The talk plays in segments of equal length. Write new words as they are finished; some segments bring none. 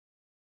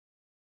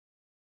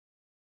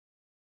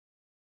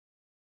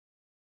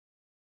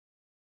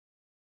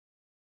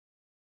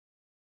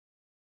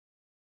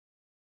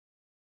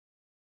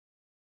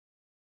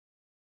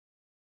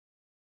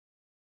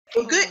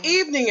Well, good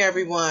evening,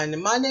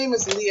 everyone. My name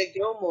is Lea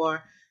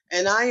Gilmore,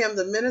 and I am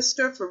the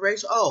minister for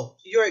racial. Oh,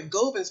 you're at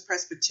Govans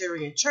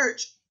Presbyterian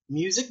Church,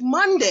 Music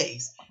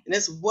Mondays, and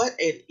it's what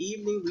an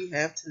evening we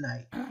have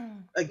tonight.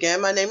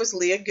 Again, my name is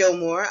Lea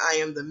Gilmore. I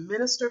am the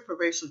minister for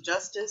racial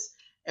justice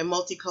and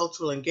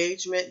multicultural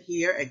engagement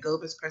here at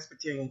Govans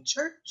Presbyterian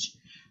Church.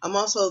 I'm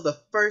also the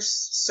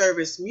first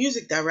service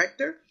music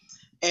director,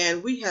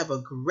 and we have a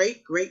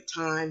great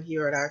time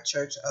here at our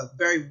church, a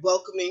very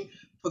welcoming,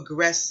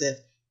 progressive,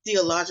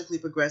 theologically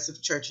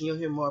progressive church, and you'll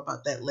hear more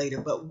about that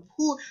later. But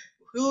who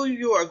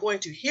you are going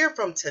to hear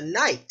from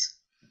tonight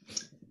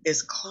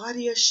is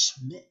Claudia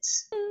Schmidt.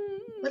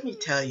 Let me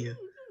tell you,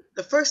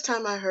 the first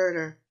time I heard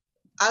her,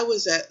 I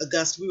was at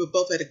Augusta. We were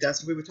both at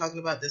Augusta. We were talking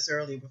about this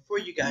earlier before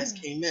you guys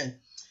came in.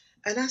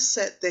 And I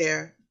sat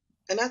there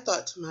and I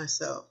thought to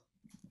myself,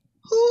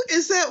 who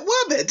is that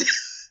woman?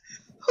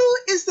 Who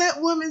is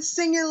that woman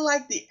singing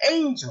like the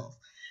angels?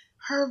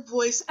 Her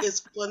voice is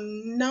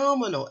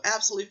phenomenal,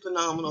 absolutely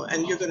phenomenal.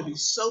 And you're going to be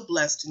so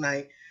blessed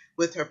tonight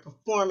with her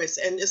performance.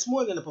 And it's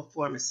more than a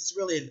performance, it's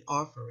really an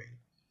offering.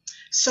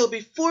 So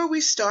before we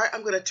start,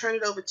 I'm going to turn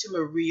it over to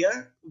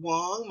Maria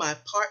Wong, my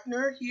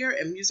partner here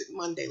at Music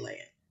Monday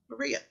Land.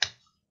 Maria.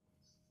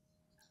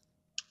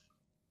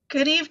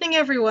 Good evening,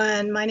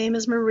 everyone. My name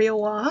is Maria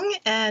Wong,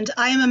 and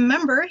I am a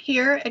member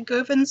here at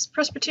Govans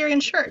Presbyterian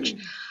Church.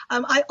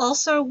 I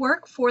also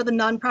work for the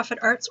nonprofit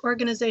arts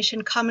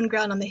organization Common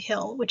Ground on the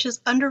Hill, which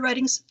is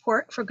underwriting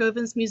support for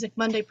Govans Music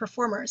Monday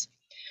performers.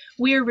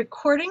 We are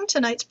recording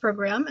tonight's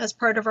program as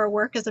part of our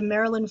work as a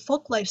Maryland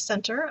Folklife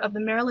Center of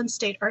the Maryland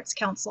State Arts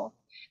Council.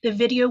 The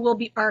video will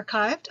be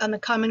archived on the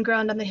Common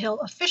Ground on the Hill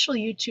official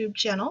YouTube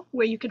channel,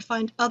 where you can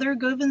find other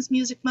Govans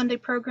Music Monday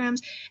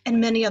programs and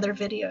many other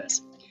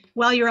videos.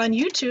 While you're on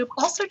YouTube,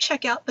 also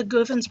check out the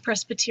Govans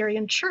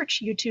Presbyterian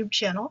Church YouTube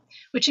channel,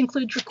 which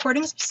includes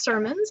recordings of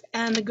sermons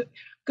and the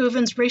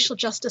Govans Racial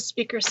Justice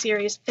Speaker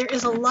Series. There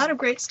is a lot of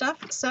great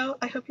stuff, so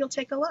I hope you'll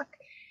take a look.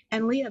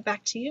 And Lea,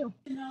 back to you.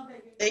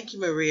 Thank you,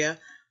 Maria.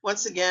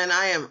 Once again,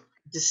 I am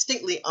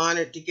distinctly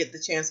honored to get the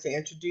chance to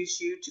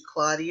introduce you to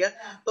Claudia.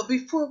 But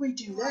before we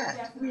do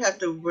that, we have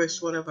to wish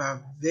one of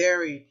our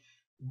very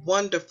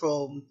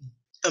wonderful,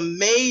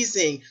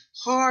 amazing,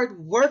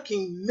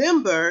 hard-working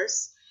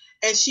members,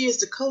 and she is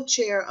the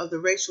co-chair of the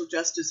Racial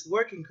Justice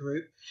Working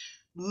Group,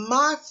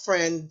 my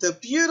friend, the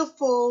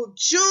beautiful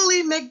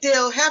Julie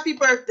McDill. Happy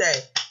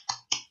birthday.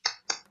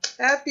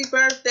 Happy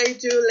birthday,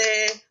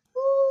 Julie.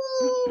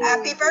 Woo.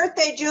 Happy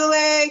birthday,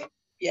 Julie.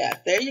 Yeah,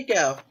 there you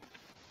go.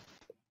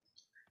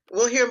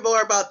 We'll hear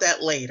more about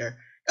that later.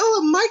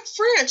 Oh, Mike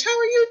French, how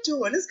are you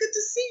doing? It's good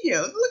to see you.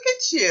 Look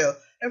at you.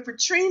 And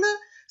Patrina.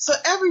 So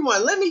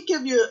everyone, let me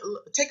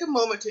take a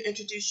moment to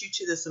introduce you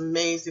to this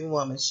amazing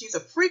woman. She's a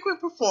frequent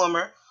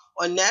performer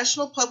on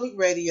National Public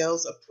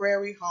Radio's A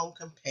Prairie Home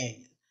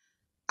Companion.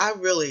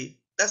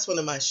 That's one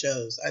of my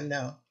shows, I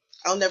know.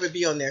 I'll never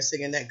be on there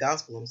singing that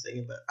gospel I'm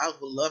singing, but I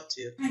would love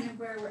to. Kind of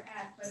where we're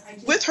at, but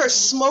With her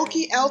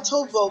smoky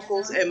alto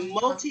vocals and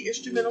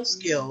multi-instrumental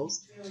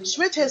skills,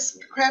 Schmidt has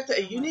crafted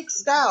a unique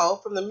style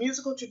from the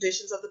musical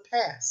traditions of the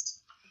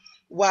past.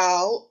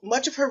 While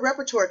much of her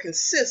repertoire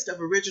consists of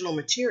original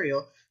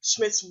material,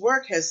 Schmidt's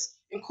work has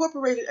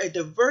incorporated a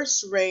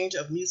diverse range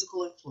of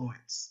musical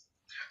influence.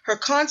 Her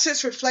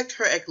concerts reflect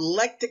her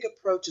eclectic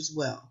approach as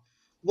well.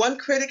 One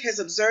critic has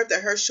observed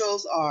that her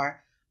shows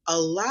are a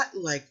lot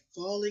like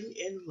falling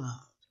in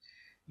love.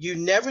 You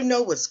never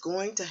know what's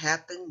going to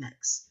happen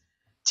next.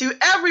 To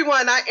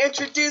everyone I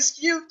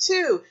introduced you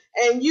to,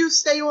 and you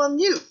stay on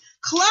mute,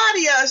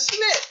 Claudia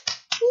Schmidt.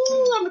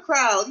 Ooh, I'm the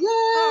crowd. Yay,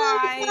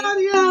 Hi.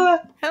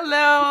 Claudia.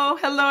 Hello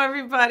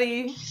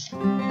everybody.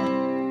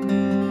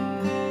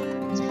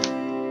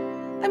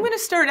 I'm going to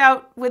start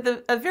out with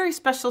a very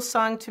special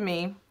song to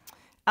me.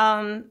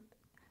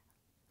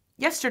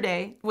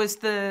 Yesterday was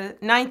the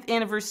 9th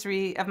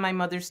anniversary of my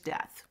mother's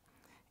death.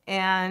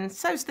 And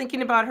so I was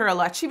thinking about her a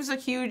lot. She was a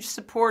huge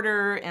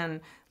supporter and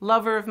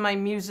lover of my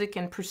music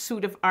and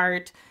pursuit of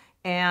art.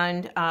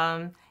 And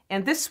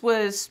this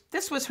was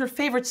her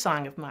favorite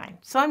song of mine.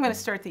 So I'm going to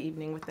start the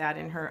evening with that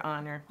in her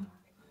honor.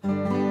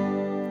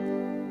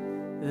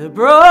 The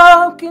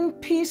broken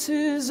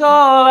pieces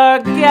all are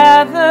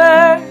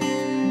gathered,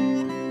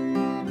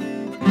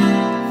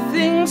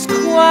 things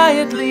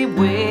quietly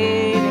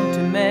waiting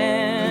to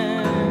mend.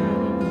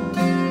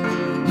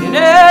 In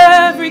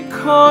every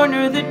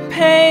corner that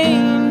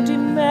pain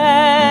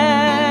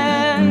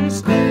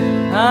demands,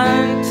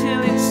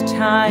 until its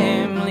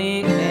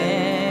timely end.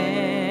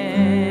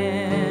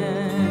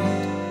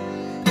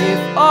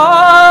 If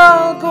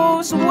all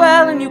goes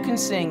well, and you can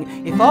sing,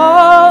 if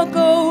all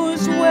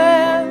goes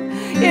well,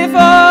 if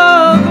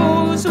all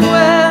goes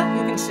well,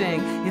 you can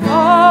sing, if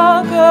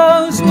all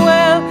goes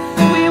well,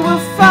 we will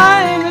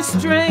find the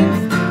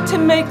strength to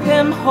make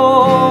them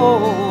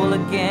whole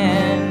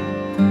again.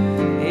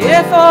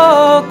 If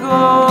all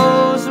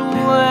goes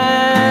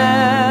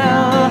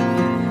well,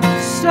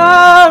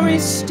 sorry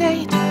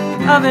state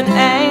of an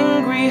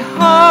angry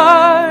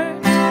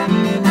heart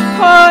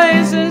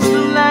poisons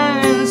the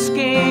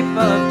landscape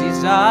of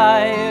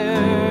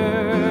desire.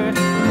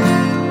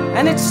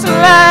 and it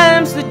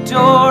slams the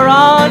door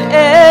on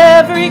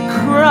every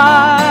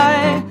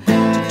cry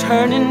to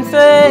turn and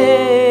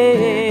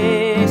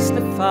face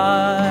the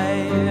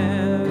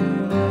fire.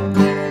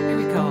 Here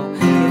we go.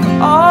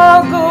 If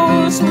all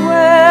goes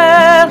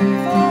well,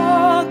 if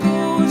all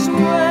goes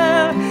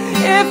well,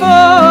 if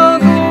all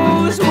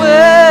goes well,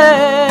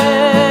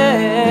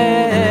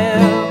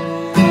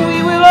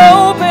 we will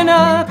open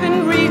up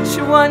and reach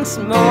once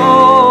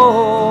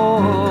more.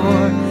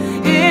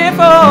 If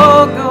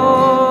all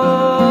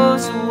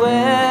goes well,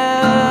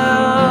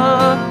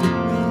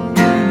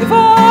 if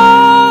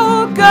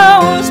all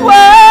goes well,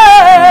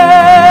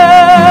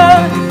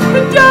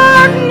 the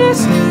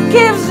darkness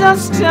gives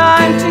us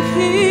time to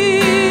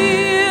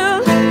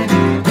heal.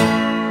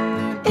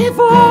 If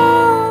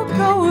all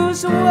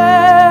goes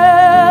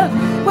well,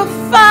 we'll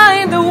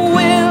find the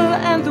will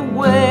and the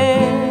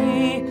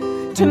way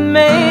to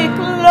make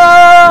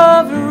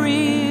love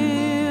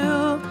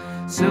real.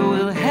 So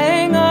we'll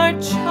hang our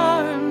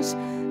charms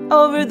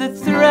over the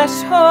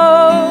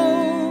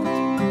threshold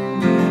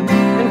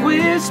and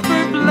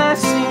whisper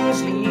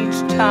blessings each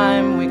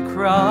time we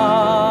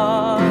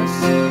cross.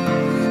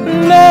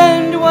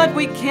 Mend what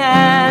we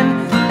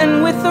can,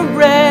 and with the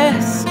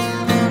rest,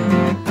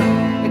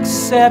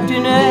 accept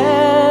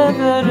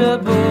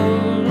inevitable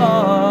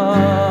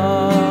loss.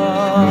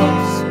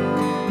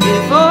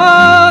 If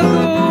all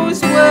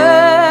goes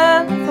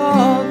well, if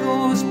all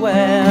goes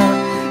well,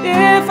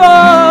 if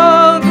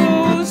all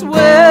goes well,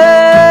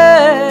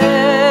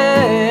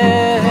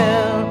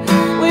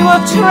 we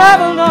will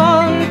travel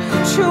on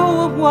to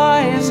a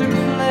wiser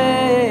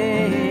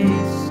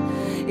place.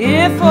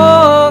 If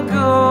all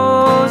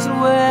goes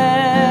well,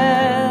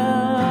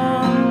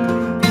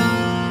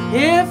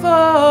 if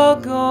all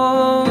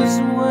goes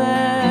well,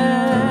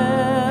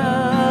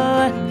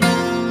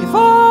 if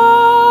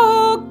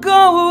all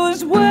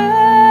goes well.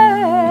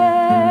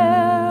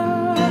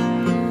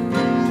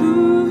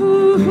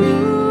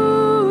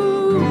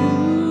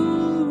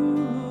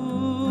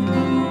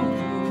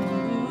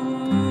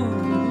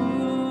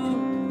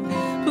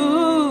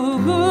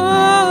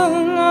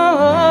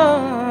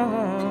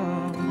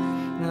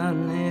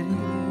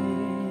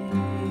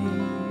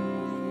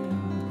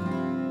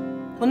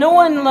 Well, no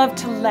one loved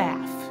to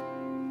laugh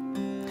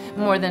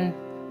more than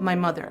my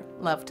mother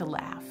loved to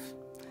laugh.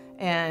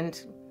 And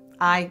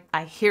I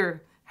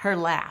hear her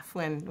laugh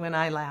when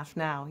I laugh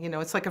now. You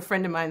know, it's like a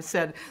friend of mine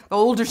said, the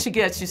older she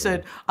gets, she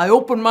said, I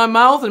open my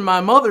mouth and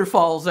my mother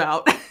falls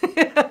out.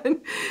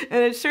 And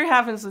it sure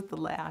happens with the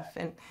laugh.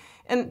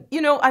 And you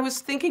know, I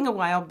was thinking a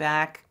while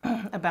back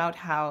about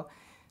how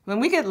when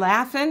we get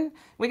laughing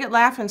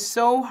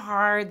so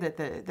hard that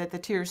the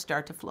tears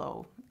start to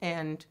flow.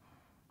 And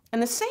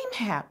the same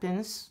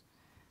happens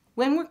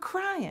when we're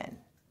crying.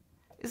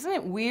 Isn't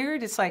it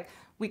weird? It's like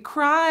we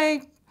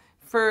cry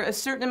for a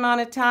certain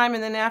amount of time,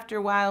 and then after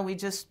a while we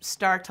just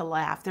start to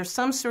laugh. There's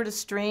some sort of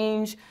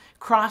strange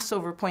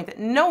crossover point that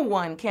no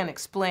one can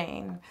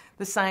explain.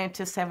 The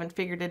scientists haven't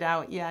figured it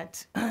out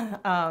yet.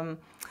 And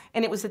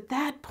it was at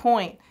that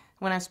point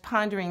when I was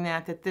pondering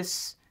that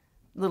this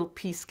little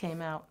piece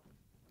came out.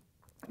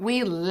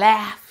 We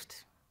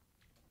laughed.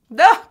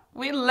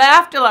 We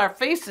laughed till our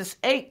faces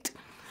ached.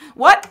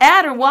 What,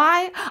 at, or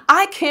why,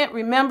 I can't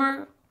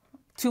remember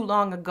too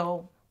long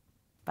ago,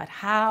 but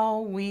how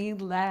we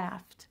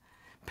laughed.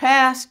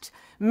 Past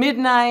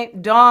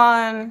midnight,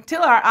 dawn,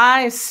 till our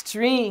eyes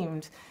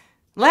streamed.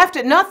 Laughed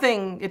at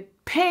nothing, at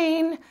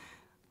pain,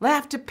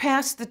 laughed to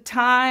pass the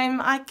time.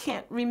 I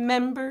can't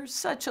remember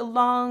such a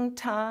long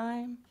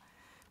time,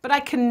 but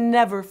I can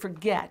never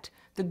forget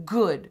the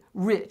good,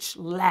 rich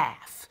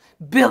laugh,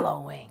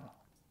 billowing.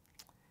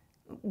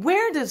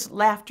 Where does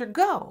laughter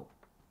go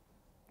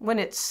when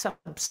it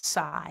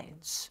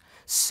subsides,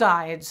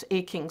 sides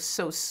aching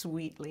so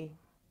sweetly?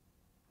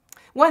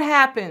 What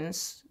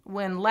happens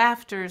when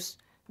laughter's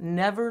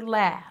never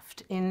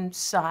laughed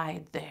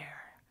inside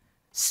there,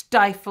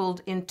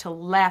 stifled into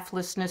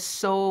laughlessness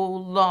so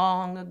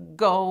long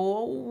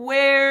ago?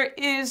 Where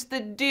is the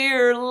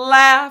dear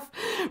laugh,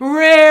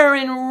 rare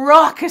and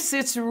raucous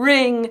its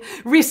ring,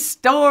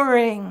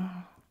 restoring?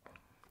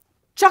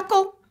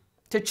 Chuckle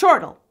to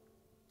chortle.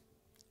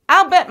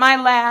 I'll bet my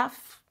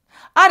laugh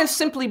I'd have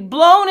simply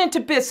blown into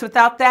bits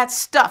without that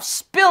stuff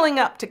spilling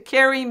up to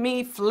carry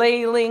me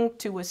flailing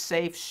to a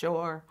safe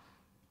shore.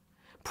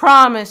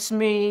 Promise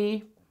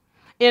me,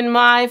 in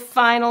my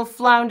final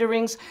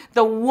flounderings,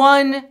 the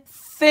one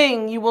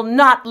thing you will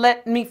not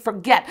let me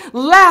forget.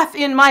 Laugh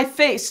in my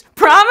face.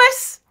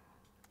 Promise?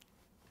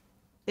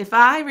 If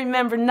I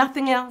remember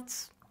nothing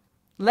else,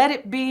 let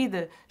it be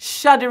the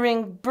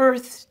shuddering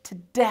birth to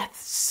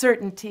death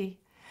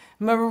certainty,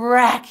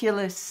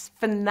 miraculous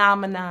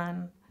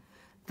phenomenon,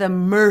 the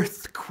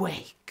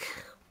mirthquake.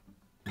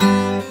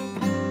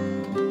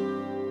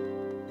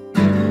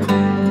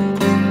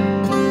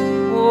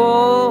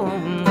 Oh,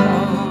 no.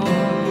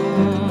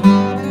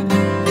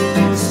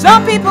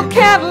 Some people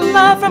can't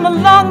love from a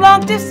long,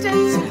 long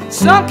distance.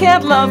 Some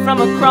can't love from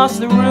across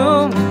the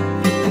room.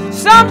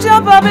 Some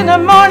jump up in the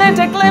morning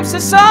to glimpse the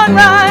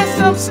sunrise.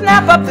 Some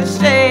snap up the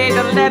shade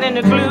to let in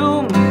the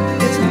gloom.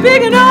 It's a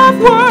big enough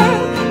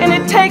world, and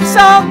it takes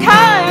all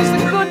kinds,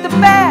 the good, the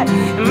bad,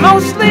 and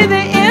mostly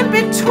the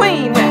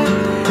in-between.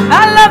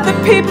 I love the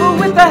people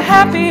with the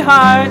happy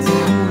hearts.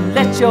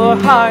 Let your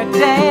heart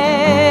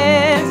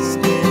dance.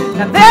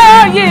 Now there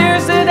are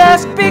years that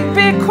ask big,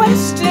 big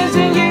questions,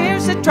 and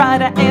years that try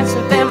to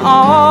answer them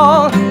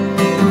all.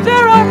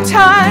 There are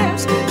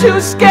times too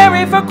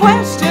scary for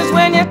questions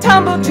when you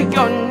tumble to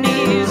your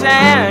knees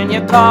and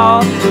you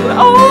call. But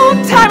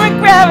old tyrant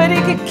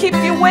gravity can keep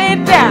you way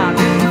down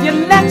if you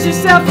let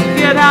yourself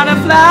get out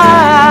of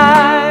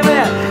line.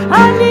 Well,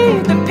 I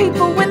need the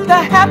people with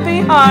the happy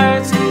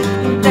hearts.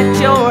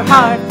 Let your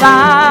heart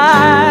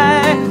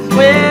fly.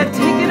 Well,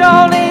 take it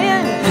all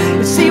in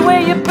and see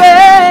where you've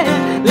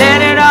been.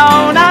 Let it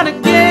all out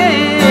again.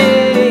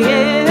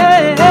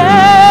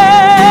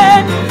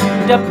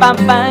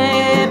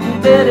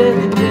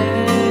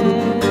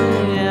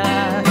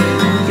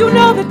 You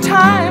know the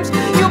times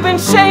you've been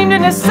shamed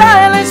into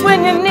silence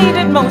when you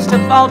needed most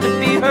of all to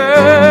be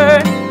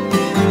heard.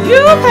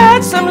 You've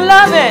had some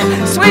loving,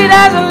 sweet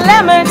as a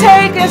lemon,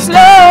 taking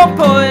slow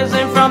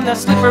poison from the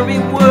slippery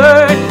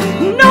word.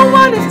 No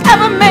one has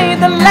ever made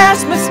the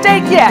last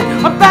mistake yet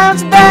or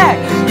bounced back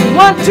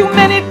one too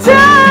many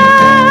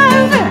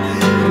times.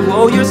 You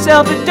owe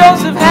yourself a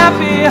dose of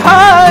happy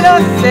heart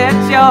or set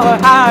your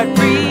heart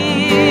free.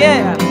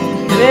 Yeah,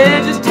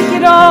 just take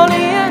it all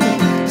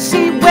in,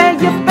 see where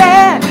you've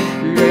been,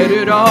 let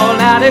it all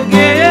out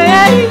again.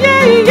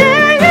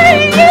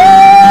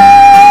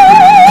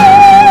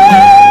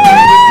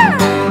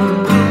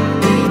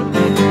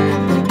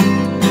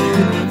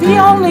 The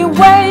only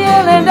way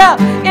you'll end up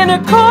in a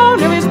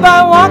corner is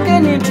by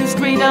walking into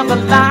straight up a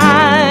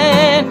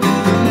line.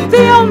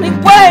 The only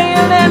way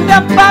you'll end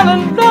up all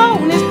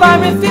alone is by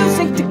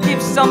refusing to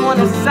give someone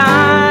a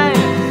sign.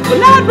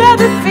 Well, I'd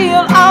rather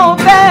feel all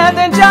bad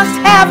than just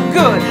half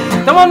good,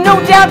 though I'll no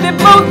doubt be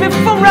both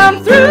before I'm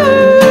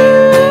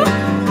through.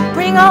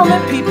 Bring all the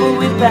people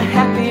with the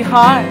happy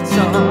hearts,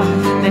 so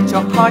let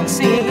your heart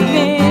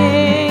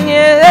sing,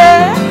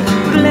 yeah.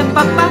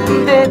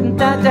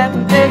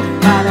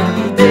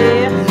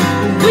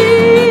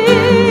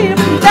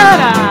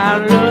 I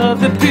love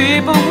the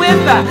people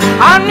with the,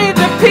 I need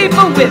the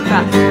people with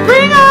the,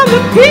 bring all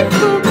the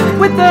people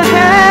with the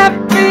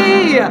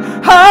happy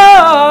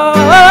heart.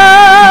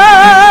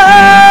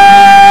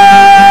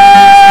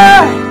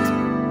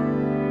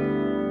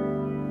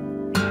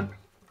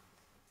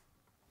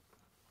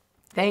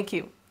 Thank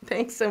you.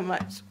 Thanks so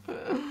much.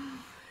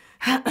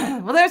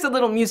 Well, there's a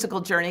little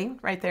musical journey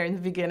right there in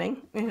the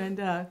beginning.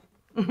 And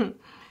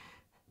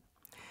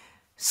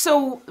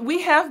so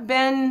we have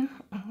been,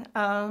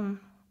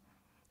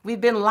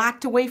 we've been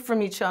locked away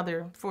from each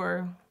other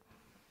for,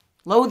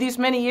 these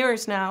many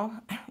years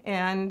now.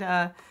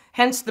 And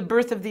hence the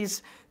birth of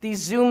these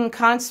Zoom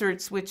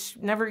concerts, which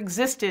never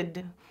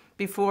existed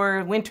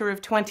before winter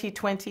of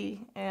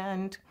 2020.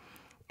 And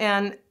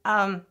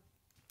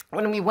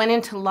when we went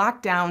into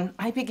lockdown,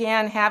 I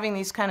began having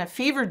these kind of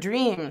fever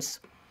dreams.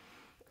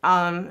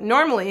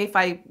 Normally, if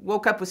I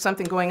woke up with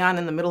something going on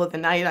in the middle of the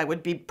night, I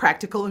would be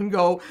practical and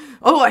go,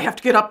 oh, I have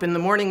to get up in the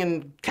morning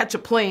and catch a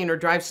plane or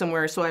drive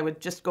somewhere, so I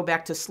would just go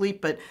back to sleep.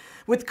 But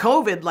with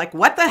COVID, like,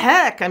 what the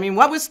heck? I mean,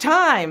 what was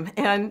time?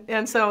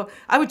 And so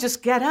I would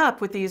just get up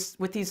with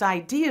these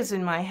ideas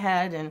in my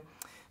head. And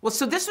well,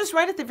 so this was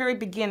right at the very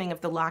beginning of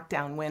the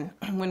lockdown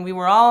when we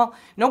were all,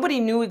 nobody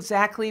knew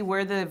exactly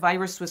where the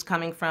virus was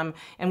coming from,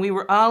 and we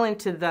were all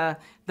into the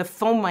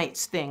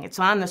fomites thing. It's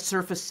on the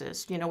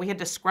surfaces. You know, we had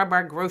to scrub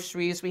our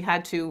groceries. We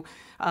had to,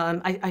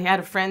 I had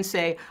a friend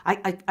say,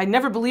 I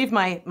never believed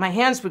my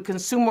hands would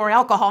consume more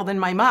alcohol than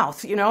my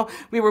mouth. You know,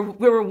 we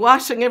were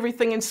washing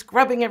everything and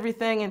scrubbing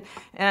everything,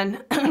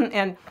 and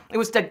and it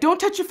was like, don't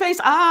touch your face.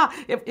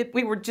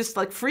 We were just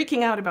like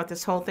freaking out about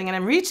this whole thing. And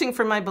I'm reaching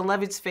for my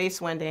beloved's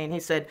face one day, and he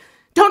said,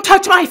 don't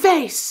touch my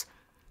face.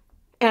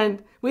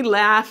 And we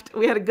laughed.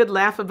 We had a good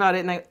laugh about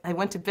it. And I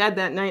went to bed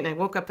that night, and I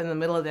woke up in the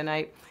middle of the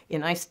night,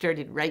 and I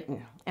started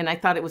writing. And I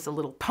thought it was a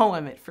little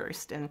poem at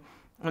first. And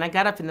when I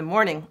got up in the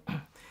morning,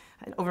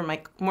 over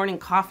my morning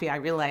coffee, I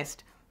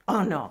realized,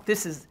 oh no,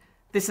 this is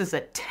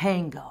a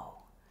tango.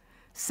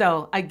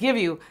 So I give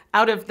you,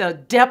 out of the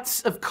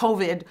depths of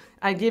COVID,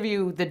 I give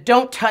you the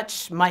Don't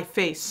Touch My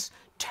Face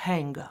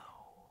tango.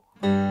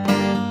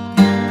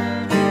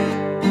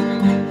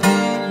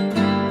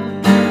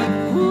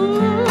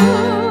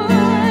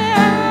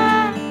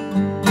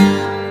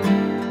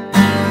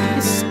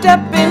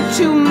 Step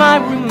into my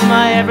room,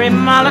 my every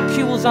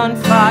molecule's on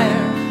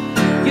fire.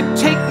 You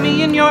take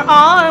me in your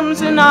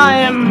arms and I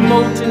am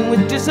molten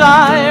with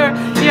desire.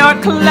 Your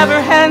clever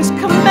hands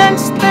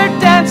commence their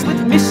dance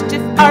with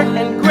mischief, art,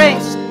 and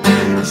grace.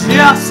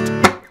 Just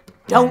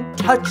don't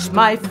touch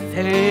my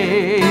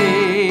face.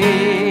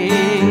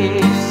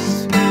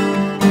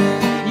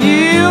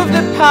 You've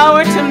the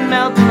power to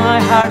melt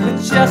my heart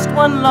with just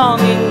one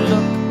longing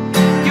look.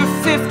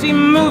 50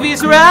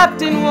 movies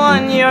wrapped in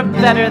one, you're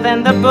better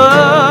than the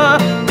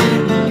book.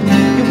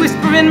 You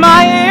whisper in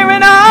my ear,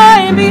 and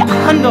I'm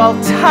beyond all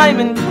time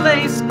and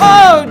place.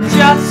 Oh,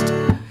 just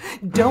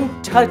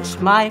don't touch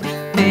my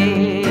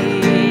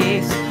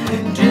face.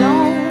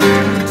 Don't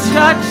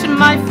touch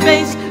my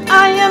face.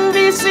 I am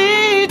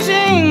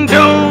beseeching.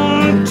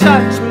 Don't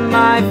touch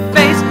my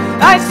face.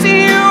 I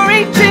see you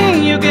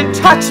reaching. You can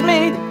touch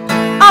me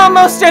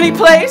almost any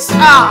place.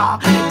 Ah,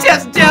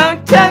 just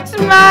don't touch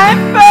my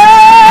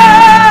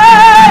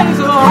face.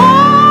 Oh,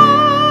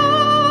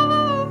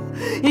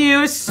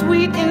 you're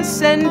sweet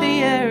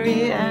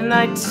incendiary, and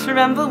I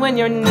tremble when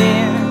you're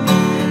near.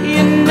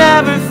 You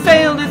never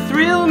fail to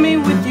thrill me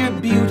with your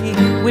beauty,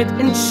 wit,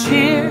 and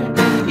cheer.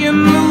 You're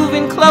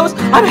moving close.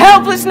 I'm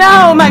helpless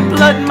now. My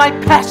blood, my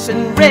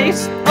passion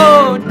race.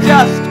 Oh,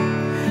 just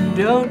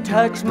don't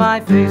touch my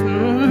face.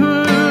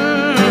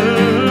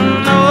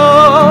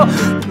 Oh,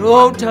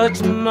 don't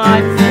touch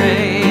my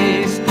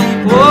face.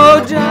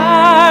 Oh,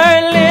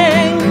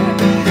 darling,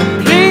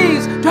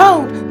 please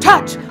don't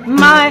touch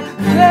my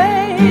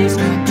face.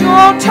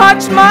 Don't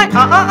touch my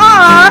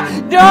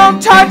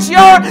don't touch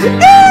your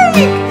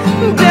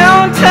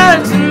don't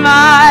touch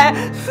my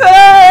face.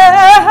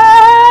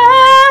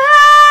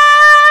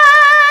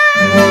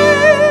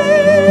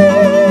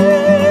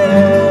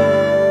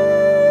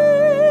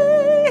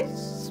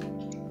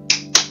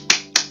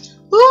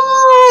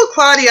 Ooh,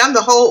 Claudia, I'm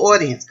the whole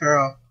audience,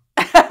 girl.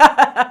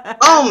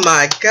 Oh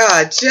my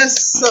God,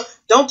 just so,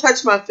 don't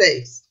touch my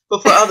face,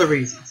 but for other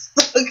reasons.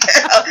 Okay.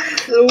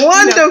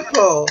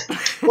 Wonderful,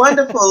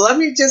 wonderful. Let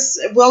me just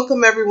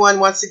welcome everyone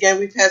once again.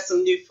 We've had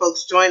some new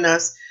folks join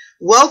us.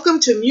 Welcome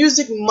to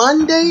Music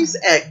Mondays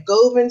at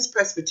Govans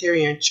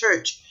Presbyterian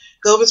Church.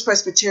 Govans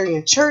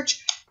Presbyterian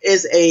Church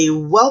is a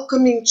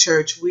welcoming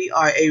church. We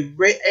are a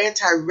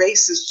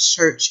anti-racist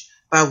church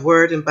by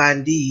word and by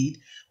deed.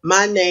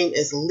 My name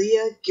is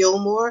Lea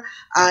Gilmore.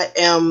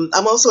 I'm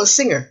also a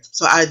singer,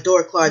 so I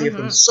adore Claudia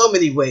from so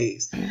many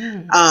ways.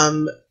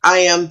 I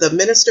am the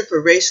Minister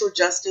for Racial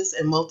Justice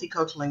and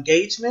Multicultural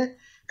Engagement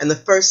and the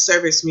First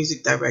Service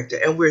Music Director.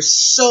 And we're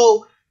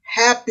so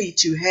happy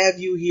to have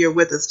you here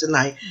with us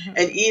tonight,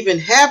 and even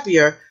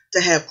happier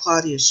to have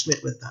Claudia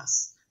Schmidt with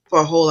us for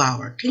a whole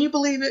hour. Can you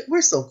believe it?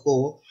 We're so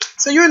cool.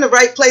 So you're in the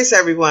right place,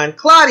 everyone.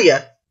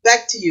 Claudia,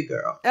 back to you,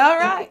 girl. All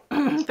right.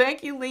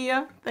 Thank you,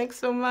 Lea. Thanks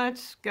so much.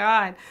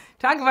 God,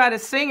 talk about a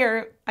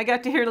singer. I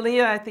got to hear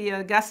Lea at the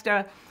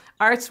Augusta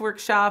Arts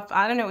Workshop.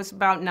 I don't know, it was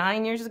about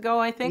 9 years ago,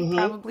 I think,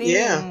 probably.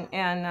 Yeah.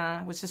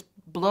 And was just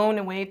blown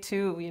away,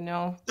 too, you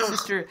know.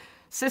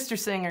 Sister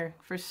singer,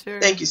 for sure.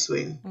 Thank you,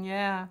 sweetie.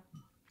 Yeah.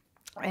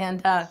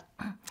 And I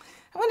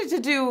wanted to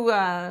do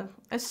a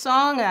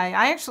song.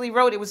 I actually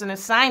wrote, it was an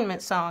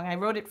assignment song. I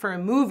wrote it for a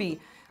movie.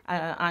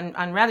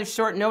 On rather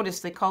short notice.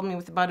 They called me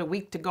with about a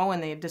week to go,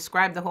 and they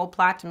described the whole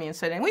plot to me and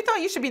said, and we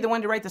thought you should be the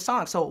one to write the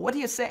song, so what do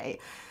you say?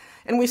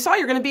 And we saw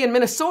you're going to be in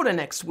Minnesota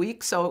next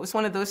week, so it was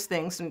one of those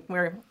things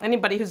where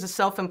anybody who's a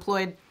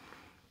self-employed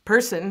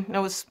person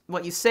knows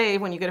what you say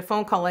when you get a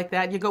phone call like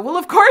that. You go, well,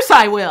 of course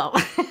I will.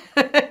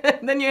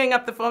 Then you hang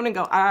up the phone and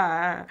go,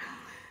 ah.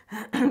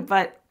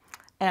 But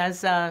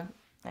as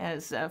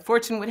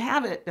fortune would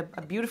have it,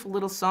 a beautiful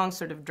little song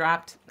sort of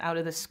dropped out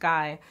of the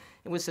sky.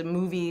 It was a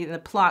movie, and the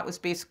plot was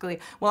basically,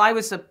 well, I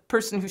was a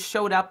person who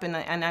showed up, and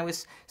I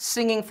was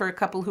singing for a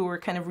couple who were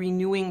kind of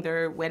renewing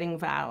their wedding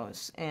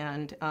vows.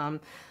 And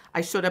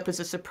I showed up as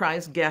a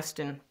surprise guest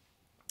and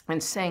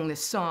sang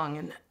this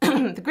song.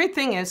 And the great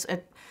thing is, you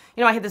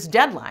know, I had this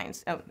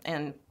deadlines,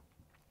 and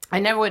I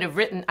never would have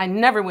written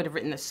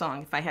this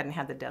song if I hadn't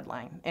had the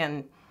deadline.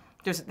 And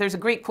there's a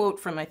great quote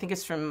from, I think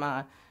it's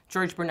from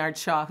George Bernard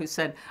Shaw, who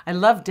said, I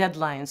love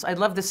deadlines. I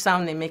love the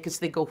sound they make as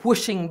they go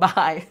whooshing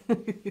by.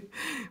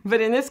 But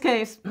in this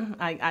case,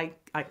 I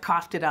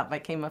coughed it up. I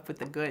came up with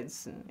the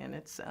goods, and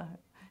it's a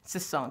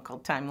song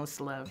called Timeless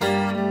Love.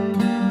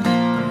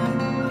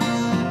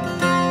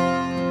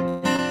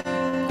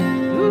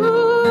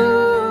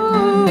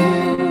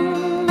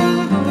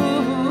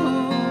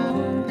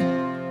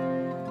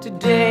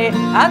 Today,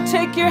 I'll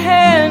take your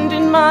hand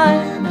in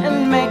mine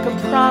and make a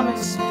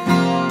promise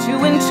to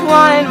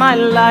entwine my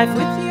life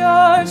with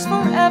yours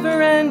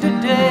forever and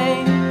a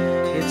day.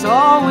 It's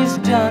always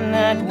done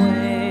that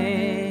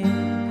way.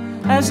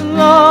 As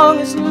long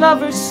as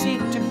lovers seek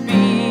to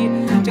be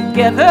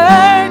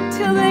together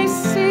till they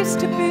cease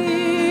to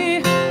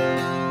be.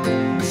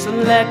 So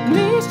let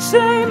me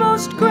say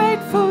most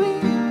gratefully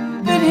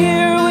that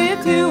here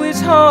with you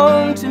is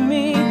home to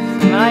me.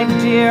 My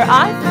dear,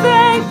 I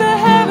thank the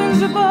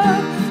heavens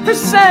above for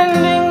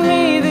sending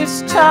me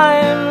this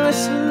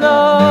timeless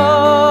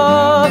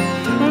love.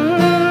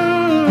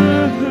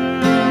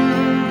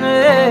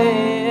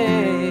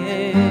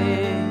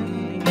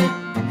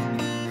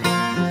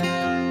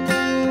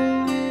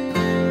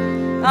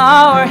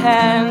 Our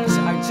hands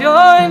are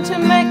joined to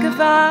make a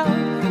vow.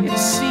 It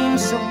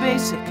seems so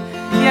basic,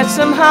 yet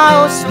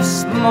somehow so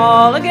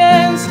small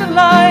against a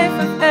life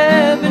of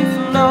ebb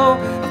and flow,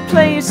 of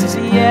places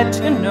yet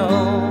to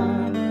know.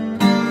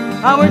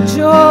 Our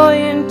joy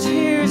and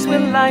tears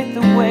will light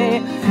the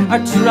way. Our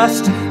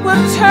trust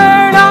will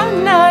turn our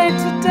night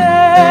to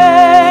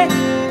day.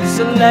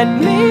 So let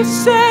me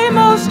say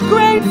most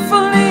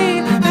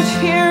gratefully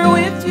that here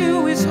with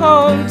you is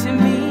home to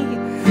me.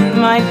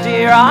 My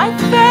dear, I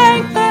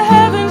thank the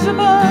heavens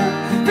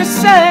above for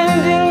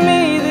sending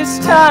me this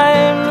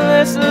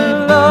timeless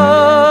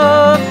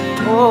love.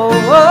 Oh,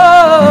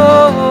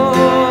 oh,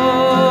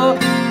 oh,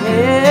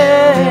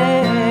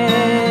 yeah.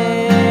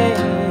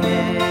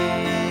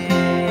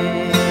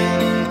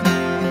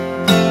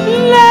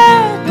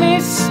 Let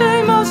me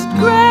say most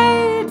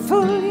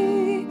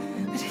gratefully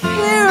that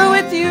here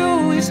with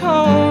you is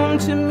home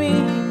to me.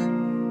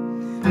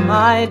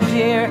 My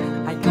dear,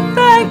 I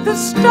thank the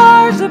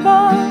stars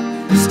above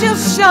still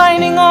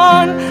shining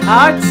on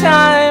our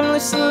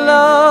timeless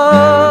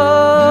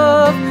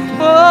love.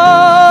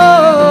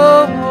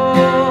 Oh,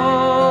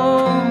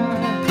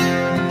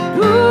 oh,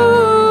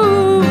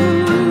 ooh,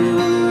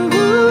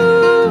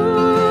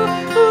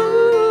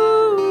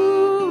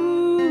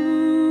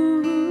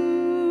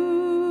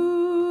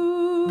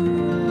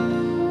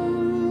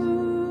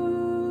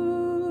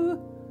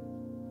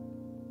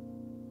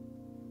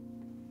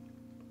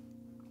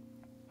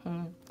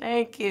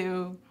 Thank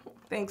you.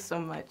 Thanks so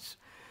much.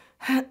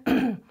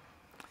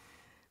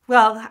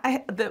 Well,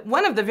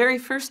 one of the very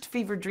first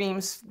fever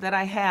dreams that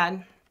I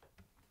had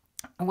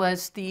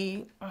was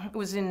it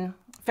was in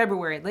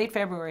February, late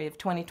February of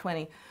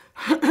 2020.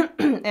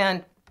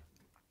 And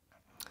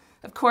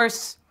of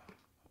course,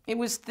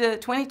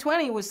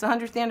 2020 was the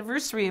 100th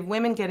anniversary of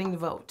women getting the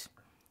vote.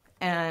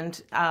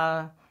 And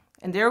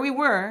there we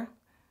were,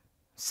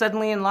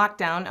 suddenly in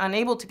lockdown,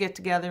 unable to get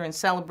together and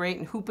celebrate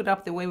and hoop it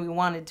up the way we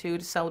wanted to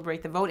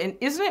celebrate the vote. And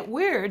isn't it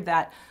weird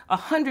that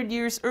 100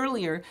 years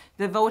earlier,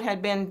 the vote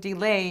had been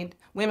delayed,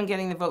 women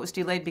getting the vote was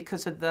delayed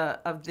because of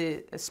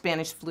the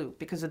Spanish flu,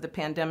 because of the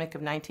pandemic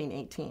of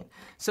 1918.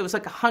 So it was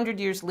like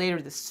 100 years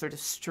later, this sort of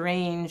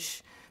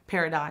strange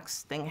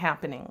paradox thing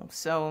happening.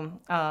 So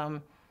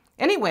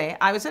anyway,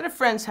 I was at a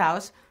friend's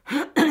house,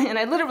 and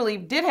I literally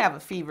did have a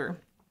fever.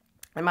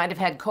 I might have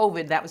had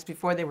COVID. That was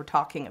before they were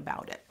talking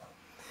about it.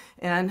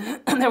 And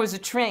there was a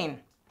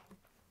train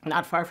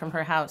not far from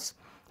her house.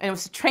 And it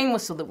was a train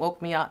whistle that woke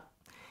me up.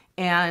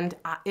 And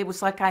it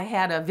was like I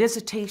had a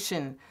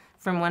visitation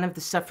from one of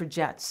the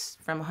suffragettes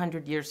from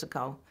 100 years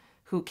ago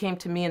who came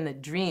to me in the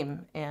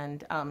dream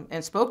and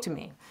spoke to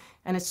me.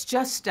 And it's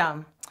just,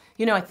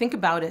 you know, I think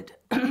about it.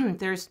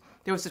 There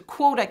was a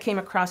quote I came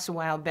across a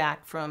while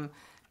back from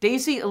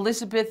Daisy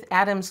Elizabeth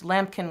Adams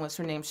Lampkin was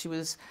her name. She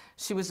was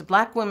a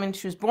black woman.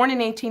 She was born in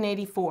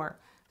 1884.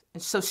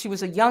 And so she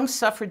was a young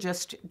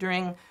suffragist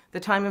during the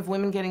time of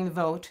women getting the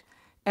vote.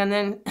 And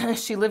then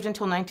she lived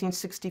until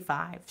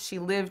 1965. She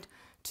lived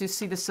to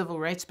see the Civil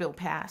Rights Bill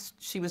passed.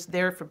 She was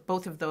there for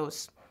both of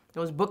those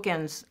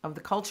bookends of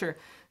the culture.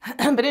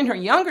 But in her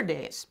younger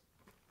days,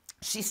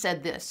 she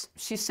said this.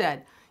 She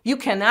said, "You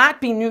cannot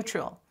be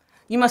neutral.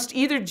 You must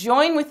either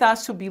join with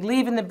us who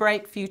believe in the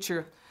bright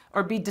future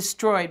or be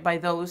destroyed by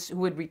those who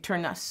would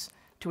return us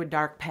to a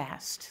dark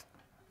past."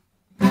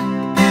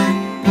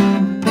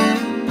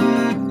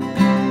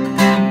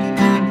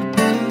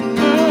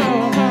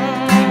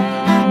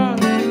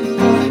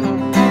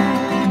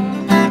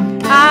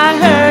 I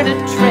heard a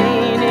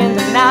train in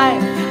the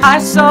night. I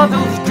saw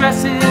those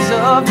dresses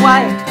of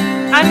white.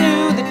 I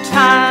knew the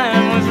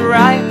time was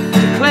right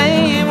to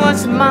claim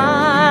what's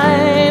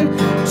mine.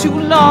 Too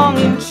long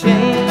in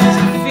chains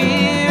of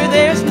fear,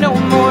 there's no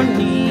more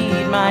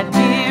need, my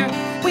dear.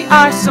 We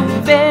are so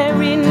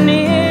very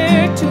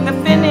near to the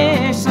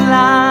finish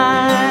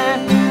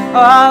line.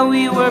 Oh,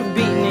 we were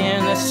beaten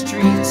in the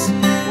streets.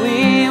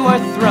 We were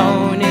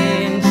thrown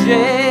in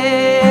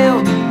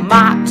jail,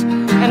 mocked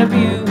and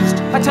abused,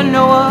 but to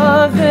no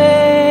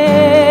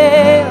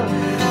avail.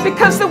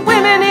 Because the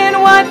women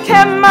in white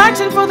kept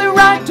marching for the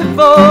right to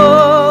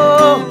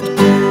vote.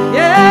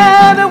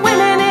 Yeah, the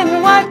women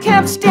in white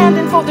kept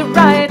standing for the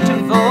right to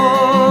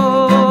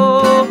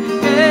vote.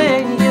 Yeah,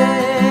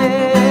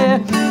 yeah.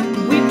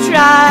 We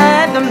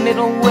tried the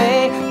middle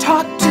way,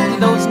 talked to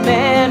those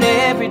men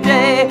every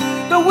day,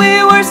 but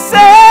we were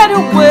sent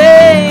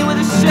away with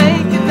a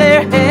shake of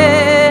their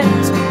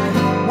heads.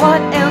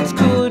 What else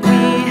could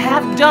we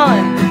have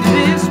done?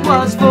 This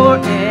was for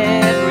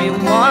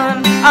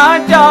everyone, our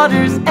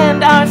daughters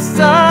and our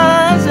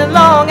sons, and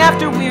long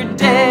after we're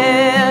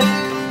dead.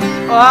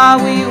 While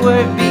we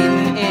were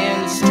beaten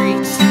in the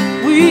streets,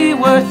 we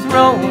were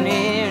thrown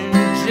in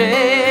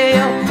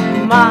jail,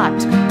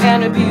 mocked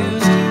and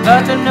abused,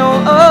 but to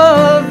no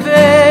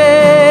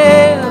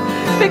avail.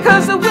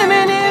 Because the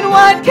women in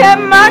white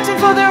kept marching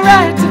for the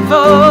right to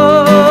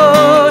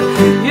vote.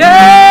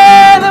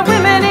 Yeah, the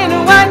women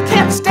in white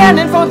kept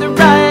standing for the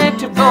right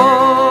to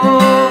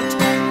vote.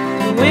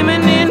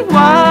 Women in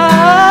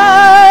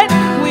white,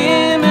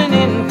 women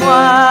in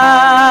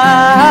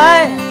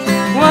white.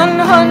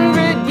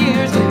 100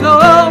 years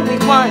ago we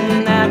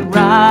won that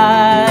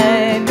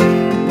right.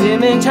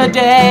 Women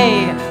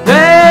today,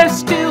 there's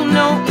still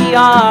no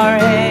ERA.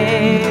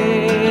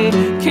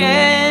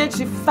 Can't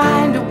you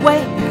find a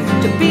way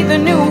to be the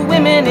new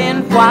women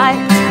in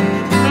white?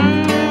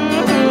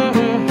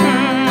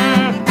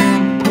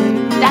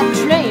 that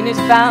train is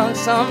bound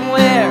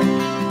somewhere.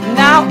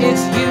 Now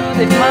it's you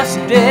that must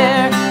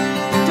dare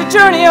to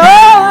journey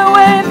all the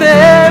way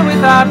there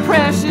with our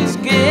precious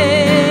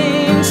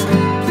gains.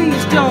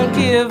 Please don't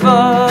give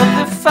up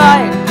the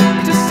fight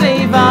to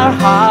save our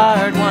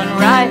hard-won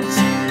rights.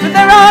 But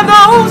there are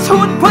those who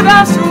would put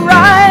us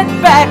right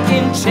back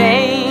in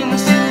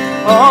chains.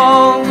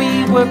 Oh,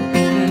 we were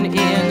beaten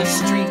in the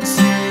streets,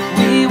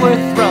 we were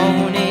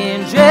thrown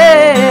in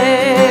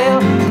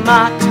jail,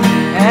 mocked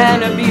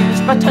and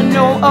abused, but to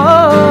no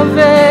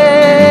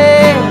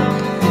avail.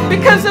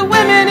 Because the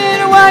women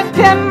in white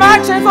kept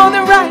marching for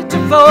the right to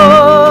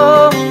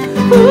vote.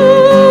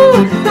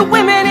 Ooh, the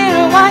women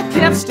in white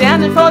kept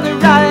standing for the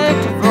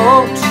right to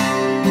vote.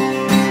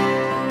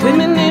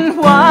 Women in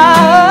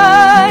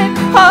white,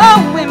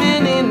 oh,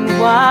 women in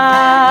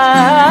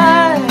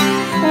white.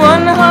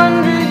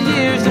 100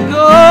 years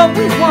ago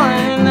we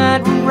won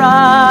that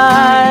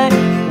right.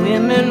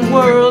 Women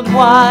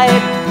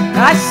worldwide,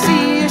 I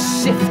see a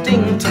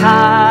shifting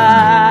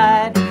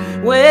tide.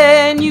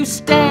 When you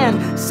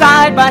stand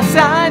side by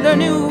side, the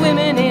new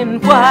women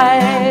in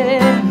white.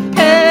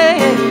 Hey,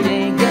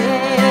 hey,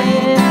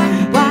 hey.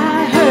 Well,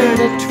 I heard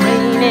a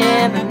train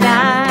in the night.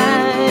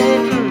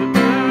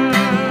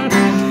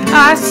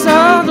 I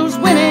saw those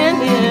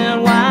women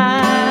in white.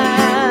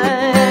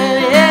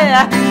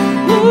 Yeah.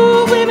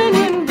 Ooh, women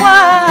in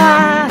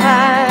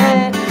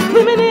white.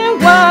 Women in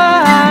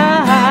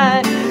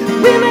white.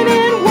 Women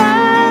in white.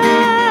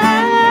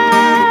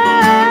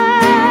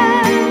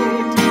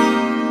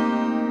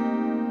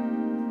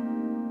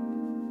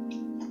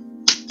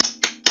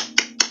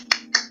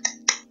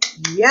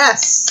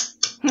 Yes,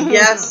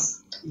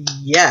 yes,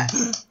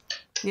 yes.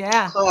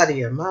 Yeah.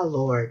 Claudia, my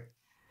Lord.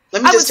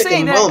 Let me I would just take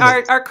say a that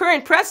moment. our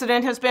current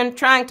president has been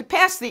trying to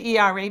pass the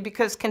ERA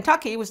because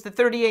Kentucky was the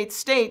 38th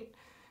state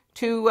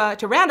to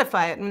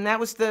ratify it, and that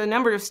was the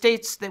number of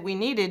states that we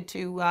needed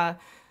to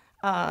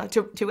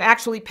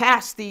actually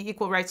pass the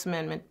Equal Rights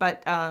Amendment.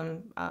 But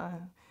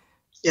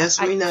Yes,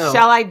 we know.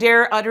 shall I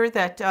dare utter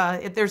that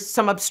there's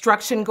some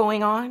obstruction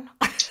going on?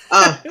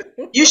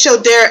 You shall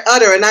dare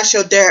utter, and I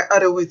shall dare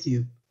utter with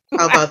you.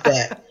 How about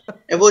that?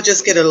 And we'll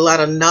just get a lot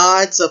of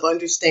nods of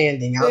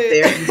understanding out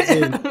there in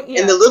Zoom,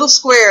 Yeah. in the little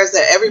squares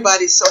that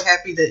everybody's so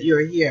happy that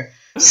you're here.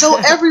 So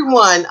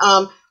everyone,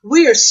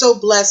 we are so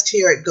blessed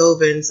here at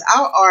Govans.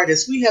 Our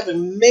artists, we have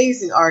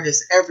amazing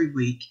artists every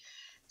week,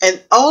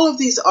 and all of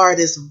these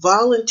artists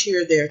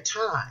volunteer their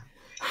time.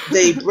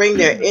 They bring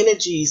their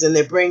energies, and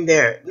they bring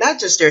their, not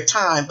just their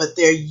time, but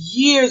their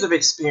years of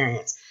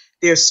experience,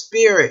 their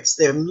spirits,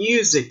 their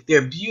music,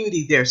 their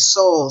beauty, their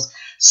souls.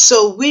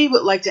 So we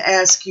would like to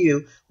ask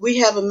you, we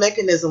have a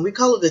mechanism, we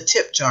call it a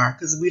tip jar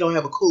because we don't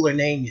have a cooler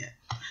name yet.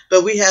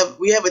 But we have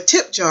a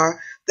tip jar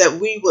that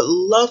we would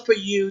love for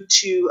you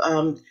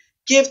to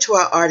give to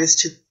our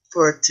artists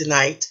for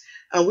tonight.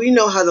 We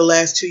know how the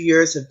last 2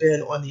 years have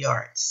been on the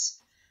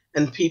arts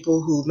and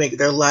people who make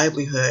their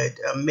livelihood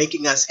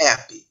making us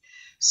happy.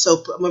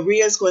 So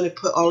Maria is going to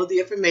put all of the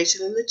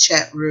information in the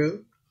chat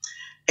room,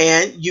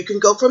 and you can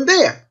go from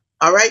there.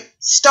 All right,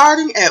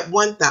 starting at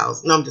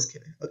 1,000. No, I'm just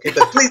kidding. Okay,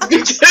 but please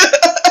be.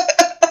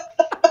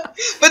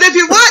 But if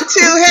you want to,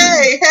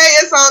 hey,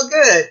 it's all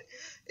good.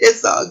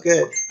 It's all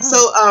good.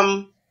 So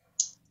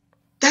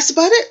that's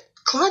about it,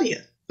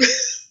 Claudia.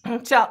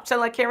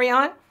 Shall I carry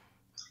on?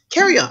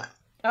 Carry on.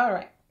 All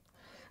right.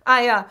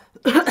 I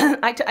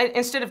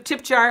instead of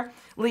tip jar,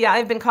 Leah,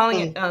 I've been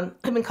calling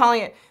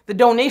it the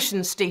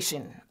donation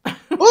station.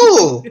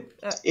 Ooh,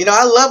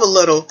 I love a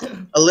little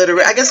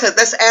alliteration. I guess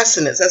that's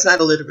assonance. That's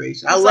not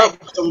alliteration. I love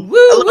some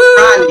Woo,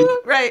 rhyming.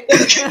 right.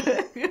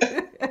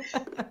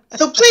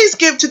 So please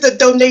give to the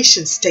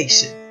donation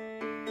station.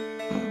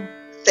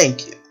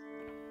 Thank you.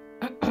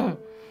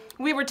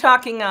 We were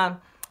talking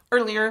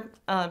earlier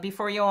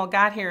before you all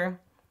got here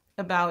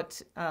about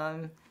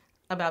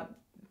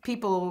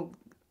people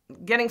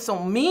getting so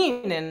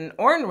mean and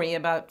ornery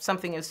about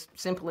something as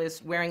simple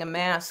as wearing a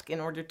mask in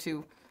order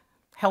to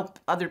help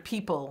other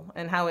people,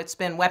 and how it's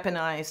been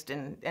weaponized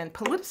and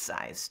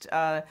politicized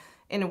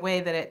in a way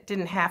that it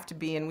didn't have to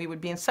be, and we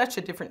would be in such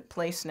a different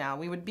place now.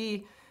 We would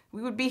be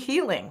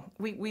healing.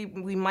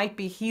 We might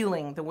be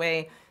healing the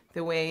way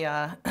the way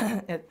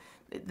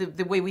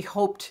we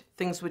hoped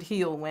things would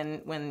heal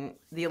when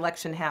the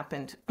election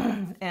happened.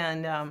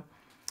 And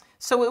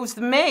so it was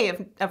the May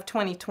of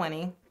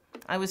 2020.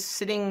 I was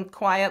sitting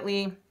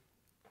quietly, I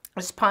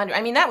was pondering.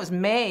 I mean, that was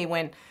May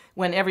when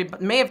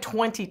May of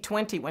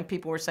 2020, when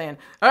people were saying,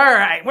 "All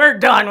right, we're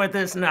done with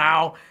this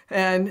now,"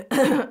 and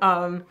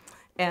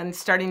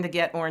starting to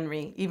get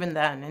ornery even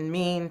then, and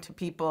mean to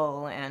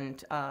people,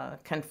 and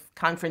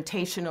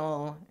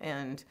confrontational,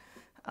 and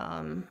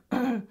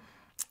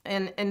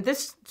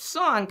this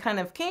song kind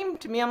of came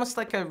to me almost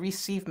like a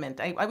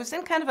receivement. I was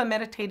in kind of a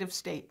meditative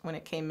state when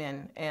it came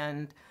in,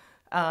 and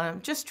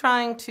just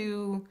trying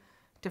to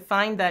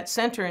find that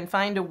center and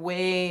find a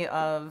way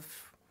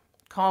of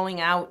calling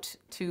out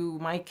to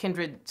my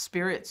kindred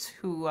spirits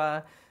who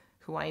I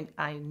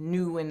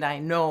knew and I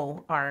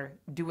know are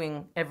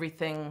doing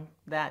everything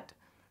that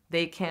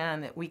they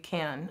can, that we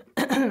can,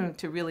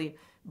 to really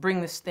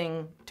bring this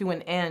thing to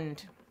an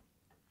end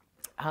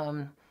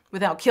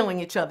without killing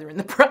each other in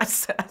the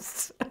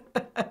process.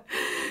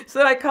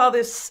 So I call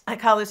this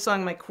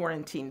song my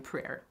quarantine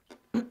prayer.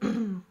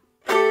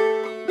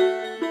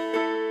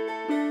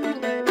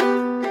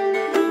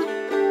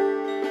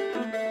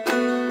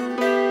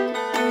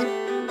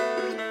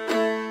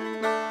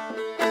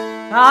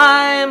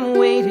 I'm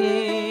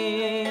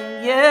waiting,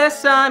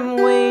 yes, I'm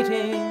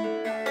waiting.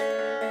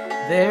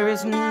 There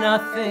is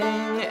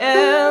nothing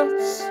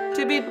else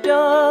to be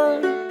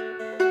done,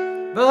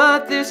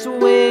 but this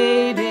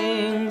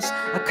waiting's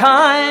a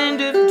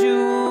kind of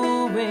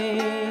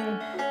doing.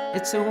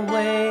 It's a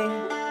way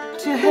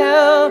to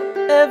help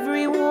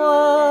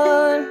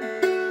everyone.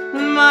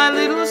 My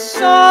little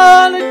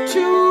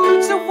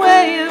solitude's a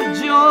way of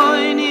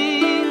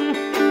joining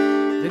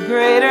the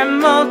greater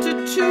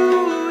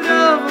multitude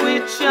of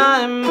which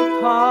I'm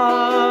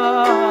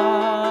part.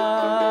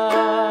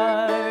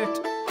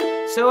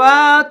 So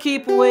I'll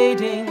keep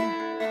waiting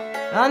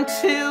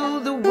until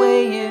the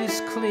way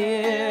is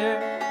clear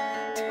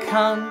to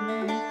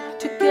come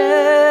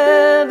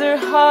together,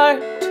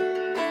 heart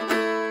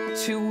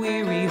to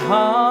weary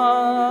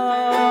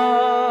heart.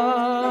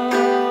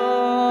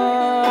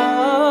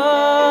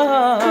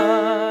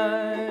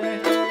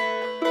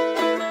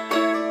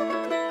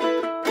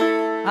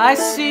 I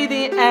see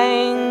the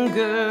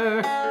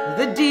anger,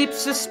 the deep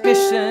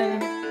suspicion.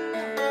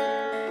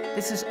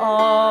 This is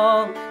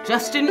all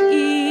just an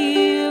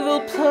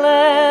evil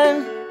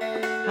plan.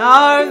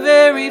 Our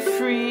very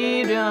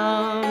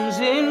freedom's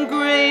in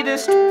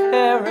greatest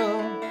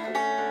peril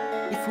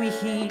if we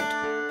heed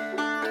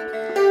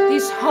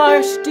these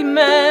harsh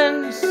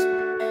demands.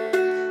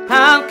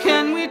 How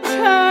can we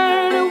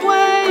turn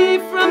away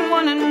from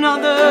one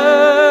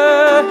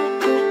another?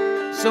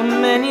 So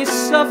many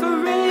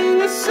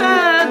suffering a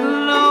sad,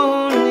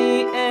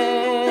 lonely end.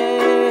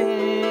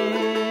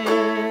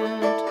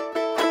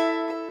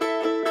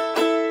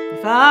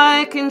 If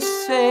I can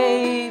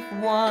save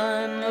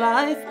one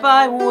life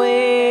by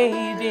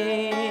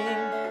waiting,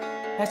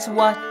 that's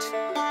what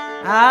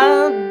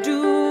I'll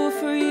do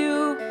for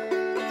you,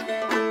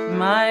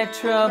 my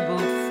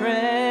troubled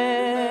friend.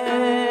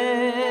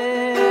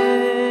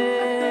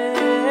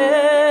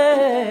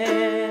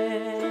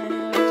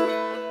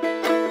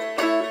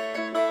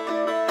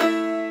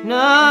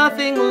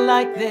 Nothing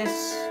like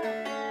this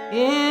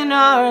in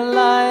our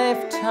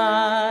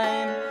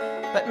lifetime,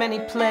 but many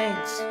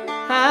plagues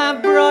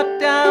have brought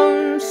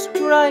down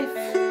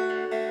strife,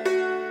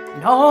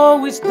 and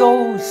always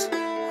those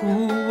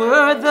who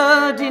were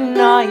the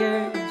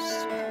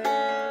deniers,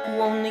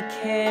 who only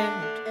cared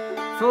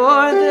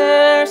for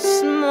their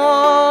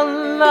small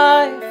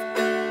life.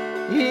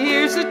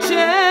 Here's a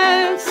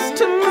chance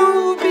to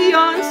move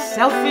beyond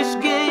selfish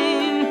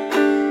gain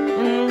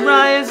and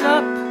rise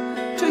up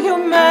to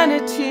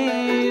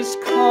humanity's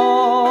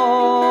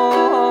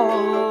call.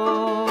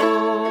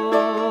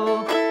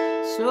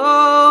 So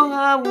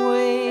I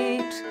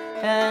wait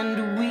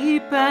and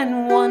weep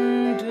and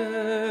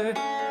wonder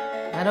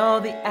at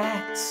all the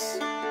acts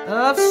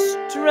of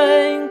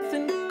strength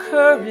and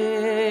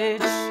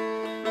courage,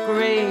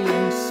 great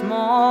and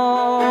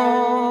small.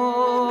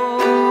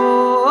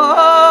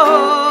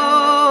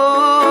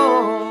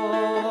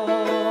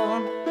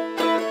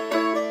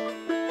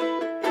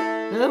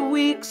 The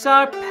weeks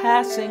are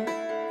passing,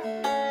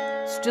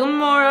 still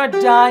more are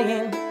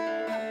dying.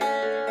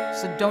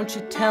 So don't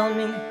you tell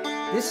me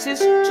this is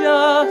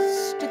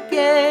just a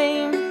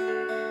game.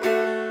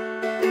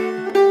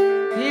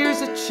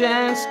 Here's a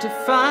chance to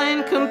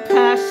find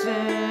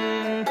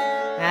compassion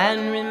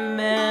and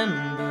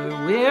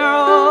remember we're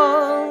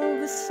all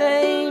the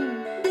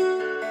same.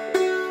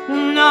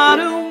 Not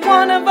a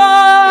one of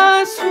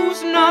us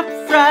who's not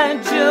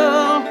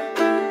fragile.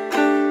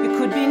 You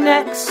could be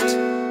next,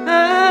 and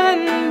that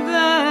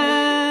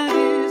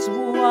is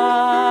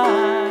why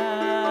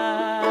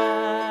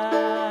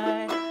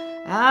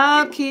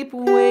I'll keep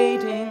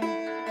waiting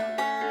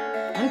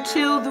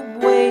until the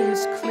way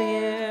is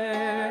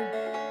clear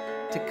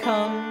to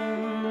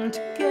come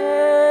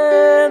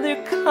together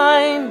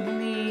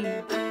kindly.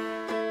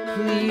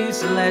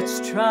 Please, let's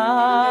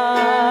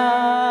try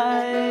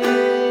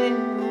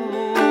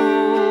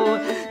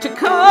to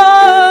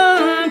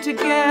come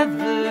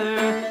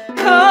together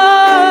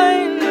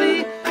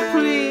kindly.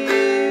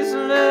 Please,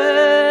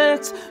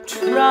 let's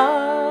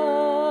try.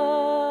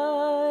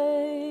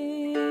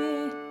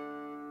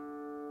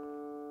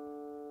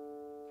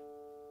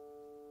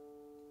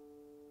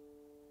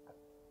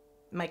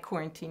 My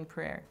quarantine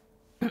prayer.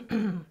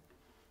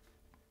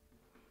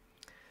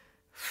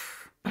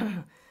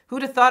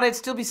 Who'd have thought I'd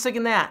still be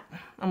singing that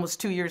almost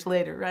 2 years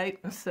later, right?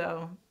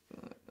 So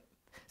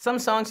some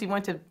songs you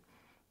want to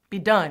be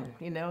done,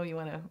 you know, you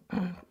want to...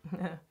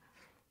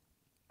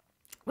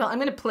 Well, I'm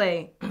going to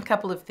play a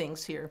couple of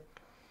things here.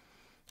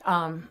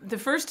 The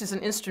first is an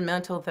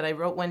instrumental that I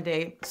wrote one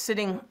day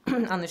sitting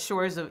on the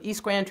shores of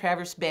East Grand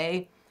Traverse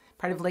Bay,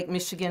 part of Lake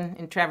Michigan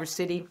in Traverse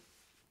City,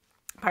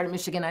 part of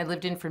Michigan I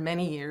lived in for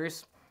many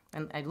years.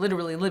 And I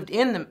literally lived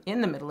in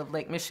the middle of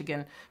Lake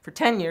Michigan for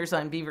 10 years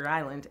on Beaver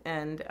Island.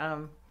 And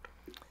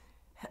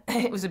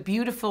it was a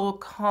beautiful,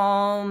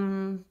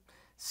 calm,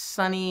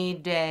 sunny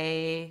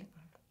day.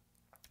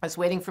 I was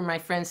waiting for my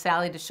friend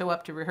Sally to show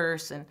up to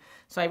rehearse. And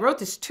so I wrote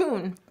this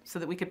tune so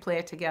that we could play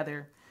it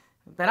together.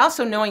 But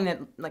also knowing that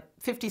like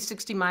 50,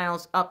 60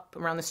 miles up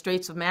around the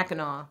Straits of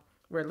Mackinac,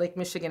 where Lake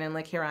Michigan and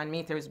Lake Huron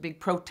meet, there was a big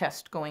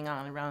protest going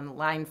on around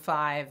Line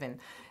 5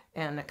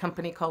 and a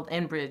company called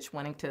Enbridge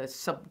wanting to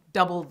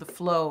double the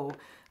flow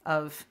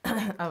of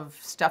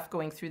stuff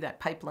going through that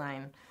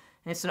pipeline.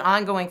 And it's an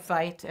ongoing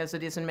fight, as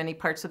it is in many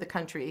parts of the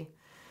country.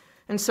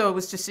 And so it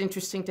was just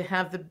interesting to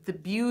have the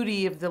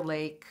beauty of the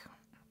lake,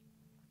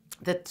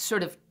 that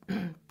sort of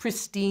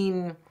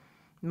pristine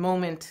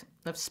moment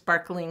of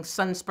sparkling,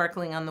 sun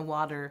sparkling on the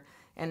water,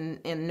 and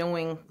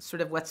knowing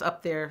sort of what's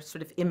up there,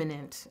 sort of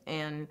imminent.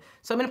 And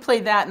so I'm going to play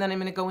that, and then I'm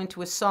going to go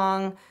into a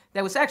song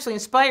that was actually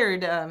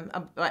inspired.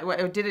 I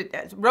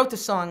wrote the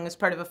song as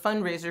part of a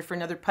fundraiser for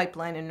another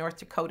pipeline in North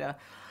Dakota.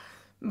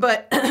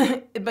 But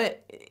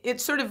it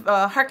sort of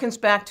harkens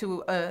back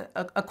to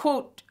a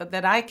quote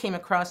that I came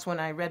across when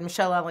I read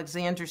Michelle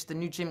Alexander's The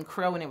New Jim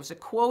Crow, and it was a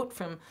quote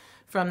from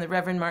the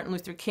Reverend Martin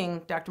Luther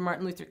King, Dr.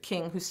 Martin Luther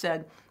King, who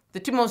said, "The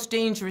two most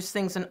dangerous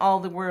things in all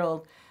the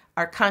world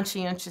are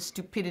conscientious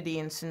stupidity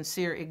and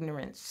sincere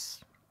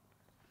ignorance."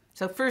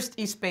 So first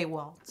East Bay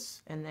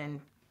Waltz, and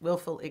then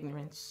willful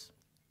ignorance.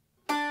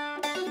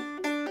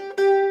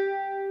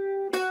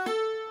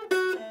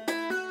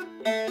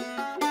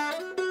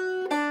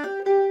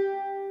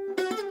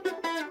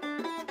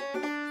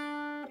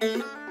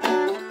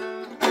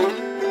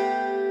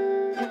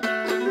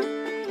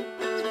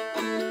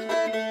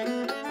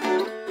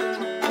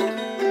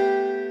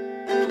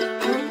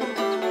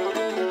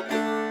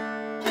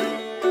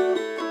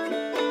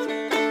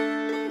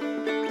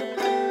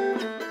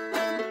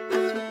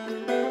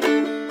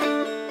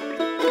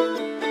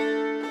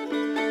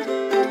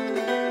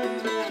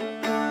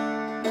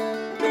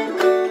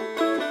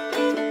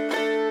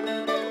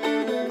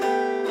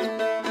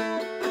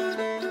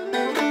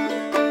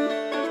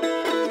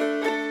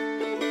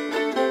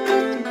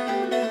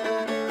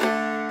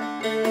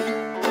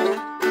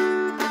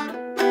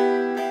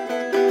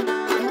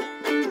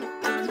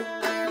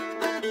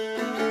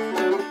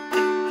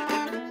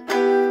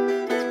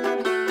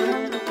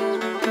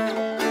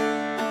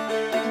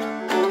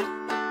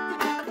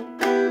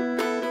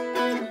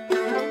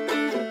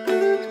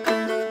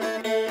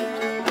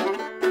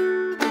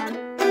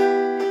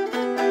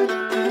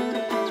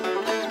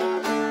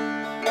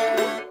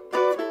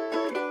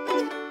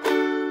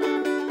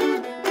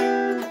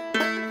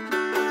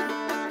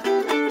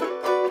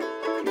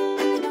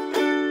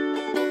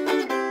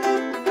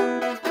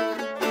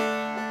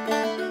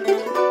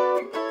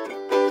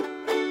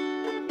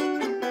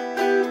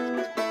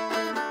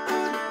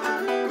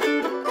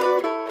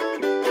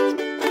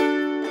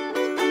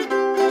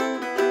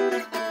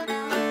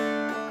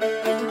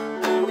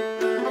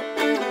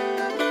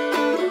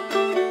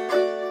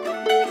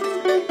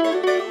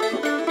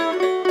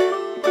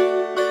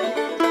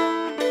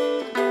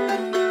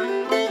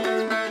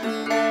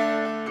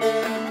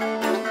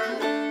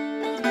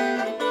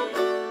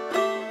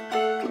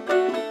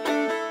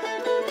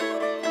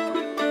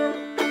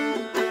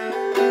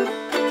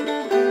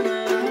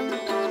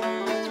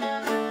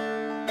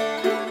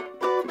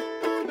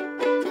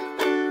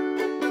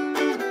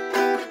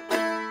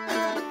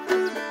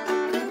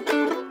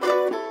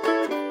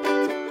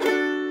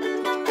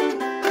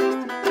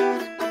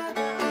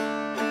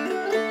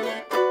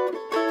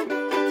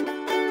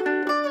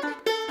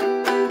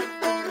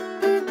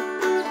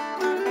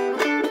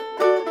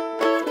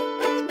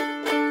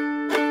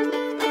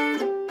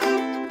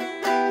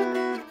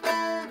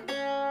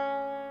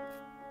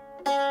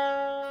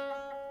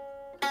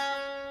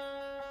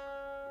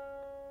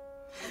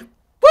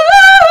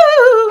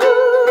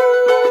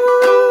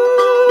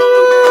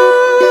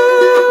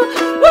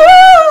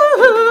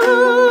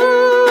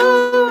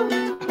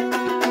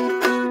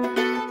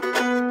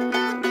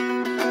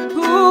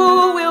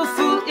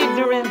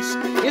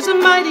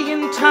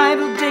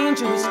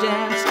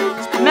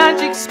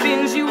 Magic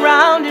spins you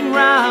round and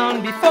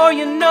round. Before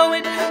you know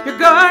it, your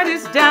guard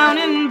is down,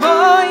 and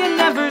boy, you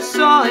never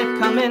saw it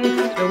coming,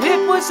 though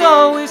it was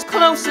always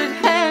close at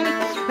hand.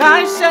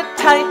 Eyes shut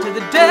tight to the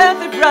death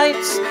of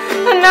rights,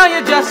 and now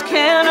you just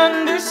can't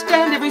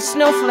understand. Every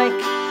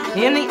snowflake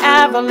in the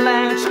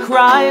avalanche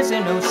cries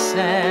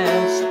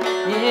innocence.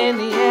 In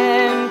the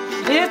end,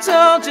 it's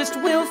all just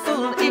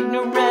willful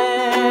ignorance.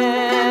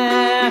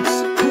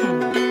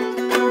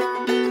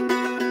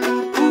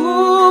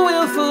 Ooh,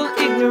 willful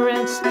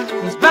ignorance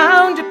is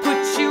bound to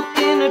put you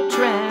in a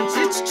trance.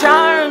 Its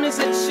charm is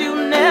that you'll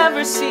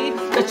never see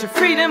that your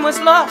freedom was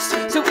lost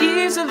so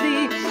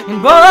easily,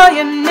 and boy,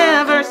 you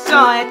never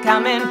saw it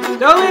coming,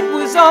 though it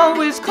was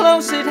always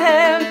close at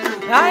hand.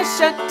 Eyes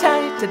shut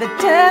tight to the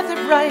death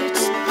of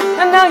rights,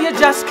 and now you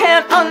just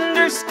can't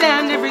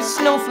understand. Every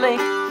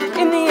snowflake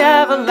in the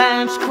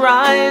avalanche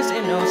cries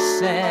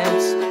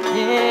innocence.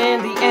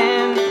 In the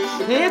end,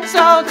 it's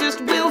all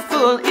just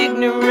willful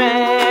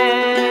ignorance.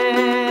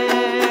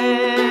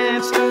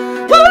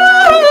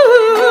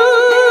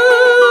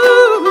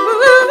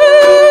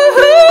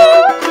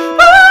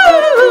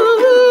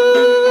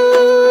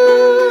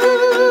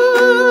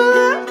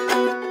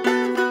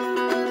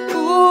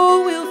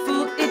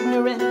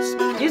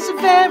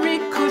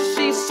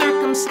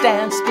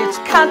 understands its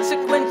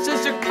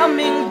consequences are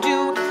coming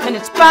due, and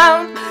it's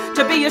bound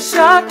to be a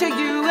shock to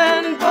you.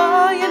 And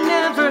boy, you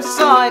never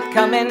saw it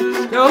coming,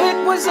 though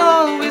it was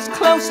always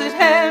close at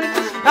hand.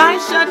 I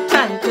shut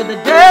tight to the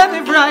death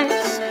of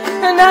rights,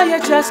 and now you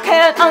just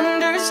can't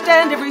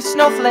understand. Every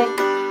snowflake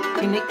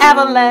in the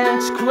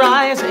avalanche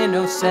cries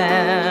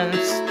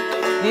innocence.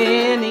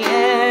 In the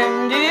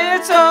end,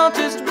 it's all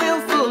just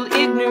willful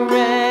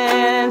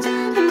ignorance.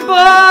 And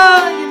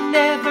boy, you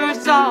never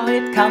saw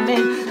it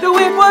coming, though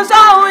it was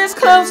always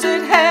close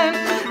at hand.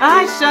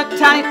 I shut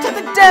tight to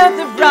the death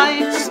of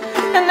rights,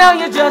 and now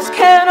you just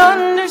can't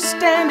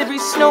understand. Every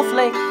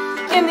snowflake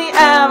in the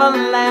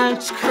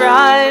avalanche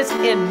cries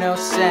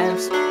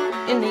innocence.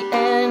 In the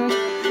end,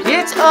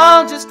 it's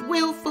all just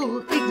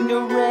willful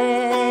ignorance.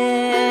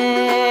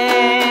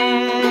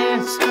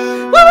 Woo!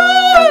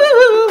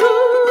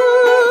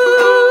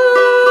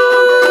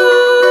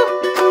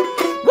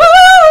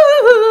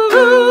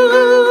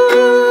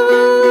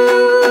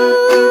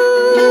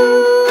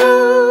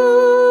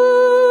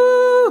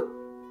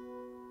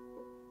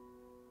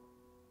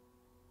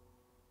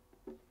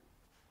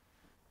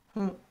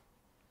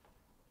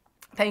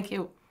 Thank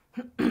you.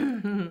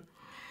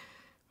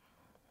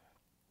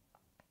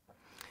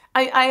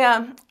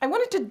 I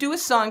wanted to do a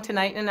song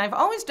tonight, and I've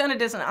always done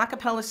it as an a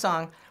cappella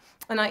song.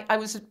 And I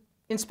was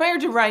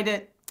inspired to write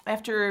it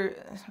after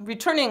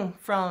returning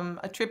from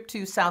a trip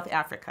to South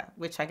Africa,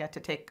 which I got to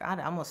take,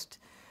 God, almost,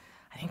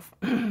 I think,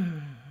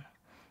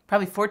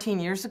 probably 14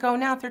 years ago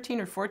now,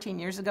 13 or 14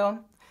 years ago.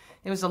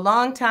 It was a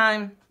long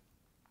time.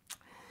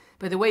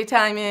 But the way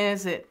time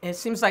is, it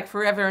seems like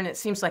forever, and it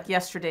seems like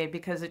yesterday,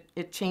 because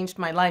it changed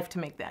my life to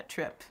make that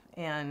trip.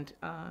 And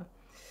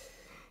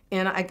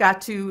I got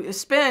to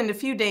spend a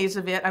few days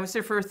of it. I was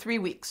there for 3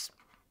 weeks.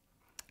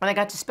 And I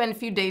got to spend a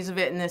few days of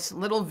it in this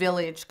little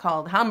village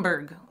called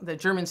Hamburg. The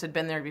Germans had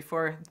been there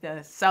before,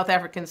 the South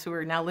Africans who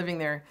are now living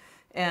there.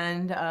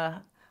 And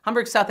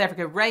Hamburg, South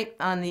Africa, right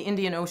on the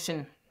Indian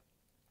Ocean,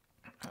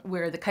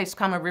 where the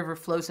Keiskamma River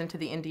flows into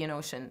the Indian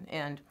Ocean.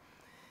 And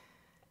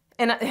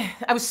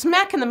I was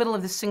smack in the middle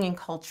of the singing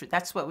culture.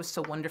 That's what was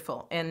so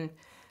wonderful. And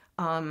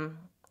I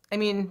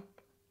mean,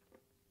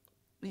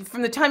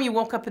 from the time you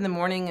woke up in the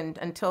morning and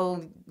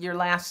until your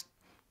last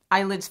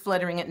eyelids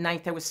fluttering at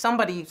night, there was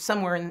somebody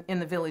somewhere in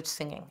the village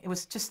singing. It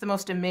was just the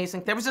most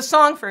amazing. There was a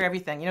song for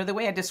everything. You know, the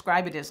way I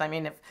describe it is, I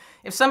mean,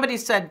 if somebody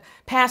said,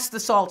 pass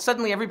the salt,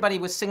 suddenly everybody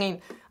was singing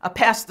a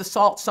pass the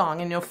salt song,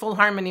 and, you know, full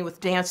harmony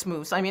with dance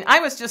moves. I mean, I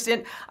was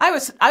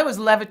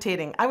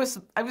levitating.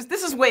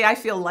 This is the way I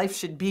feel life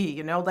should be,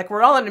 you know, like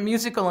we're all in a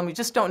musical and we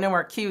just don't know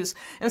our cues.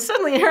 And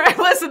suddenly here I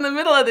was in the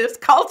middle of this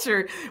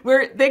culture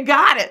where they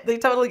got it.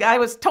 I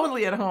was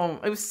totally at home.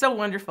 It was so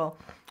wonderful.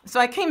 So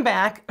I came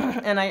back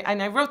and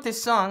I wrote this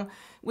song,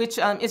 which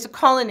is a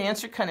call and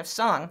answer kind of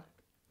song.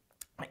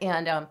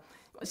 And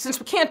since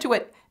we can't do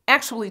it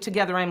actually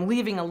together, I'm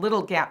leaving a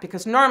little gap,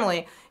 because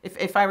normally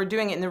if I were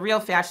doing it in the real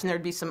fashion,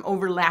 there'd be some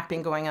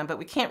overlapping going on, but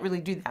we can't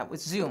really do that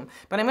with Zoom.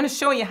 But I'm going to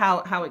show you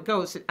how it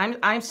goes.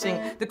 I sing,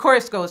 the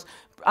chorus goes,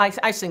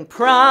 I sing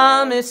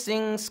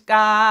promising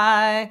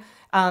sky.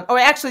 Or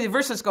actually, the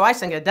verses go, I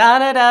sing a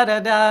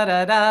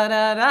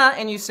da-da-da-da-da-da-da-da-da,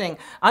 and you sing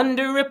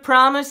under a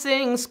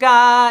promising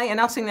sky, and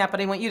I'll sing that, but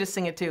I want you to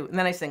sing it too. And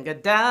then I sing a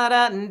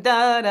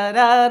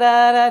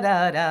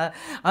da-da-da-da-da-da-da-da,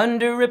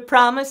 under a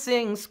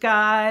promising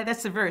sky.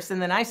 That's the verse.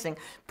 And then I sing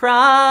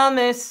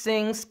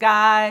promising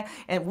sky,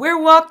 and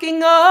we're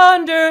walking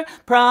under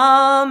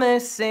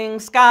promising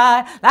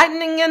sky,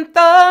 lightning and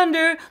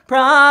thunder,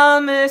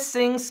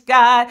 promising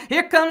sky.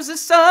 Here comes the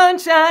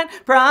sunshine,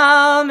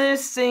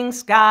 promising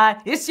sky.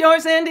 It's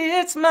yours and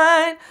it's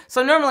mine.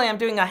 So normally I'm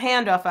doing a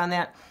handoff on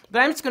that,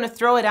 but I'm just going to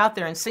throw it out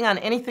there and sing on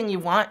anything you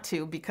want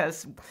to,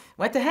 because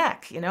what the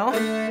heck, you know?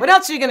 What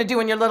else are you going to do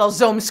in your little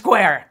Zoom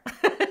square?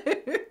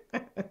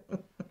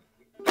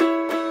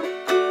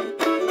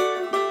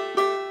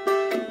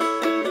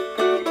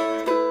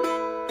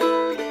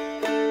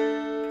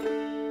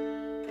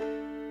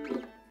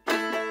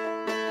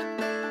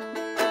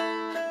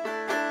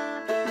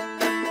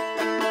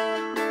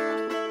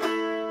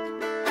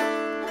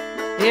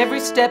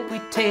 Every step we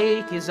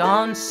take is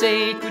on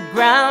sacred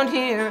ground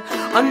here,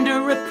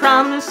 under a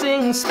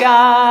promising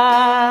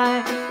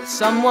sky.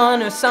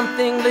 Someone or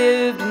something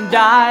lived and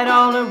died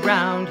all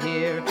around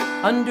here,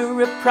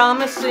 under a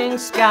promising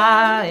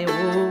sky.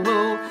 Oh,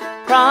 oh,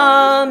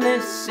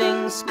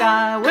 promising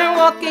sky. We're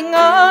walking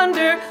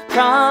under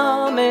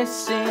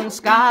promising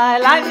sky,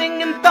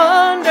 lightning and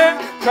thunder,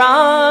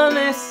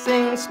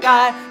 promising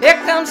sky.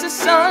 Here comes the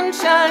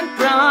sunshine,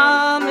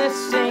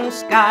 promising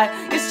sky.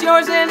 It's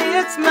yours and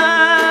it's mine.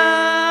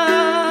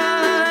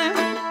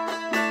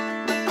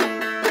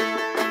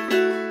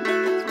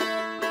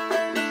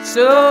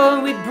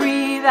 So we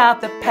breathe out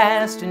the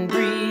past and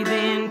breathe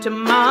in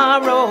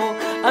tomorrow,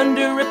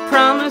 under a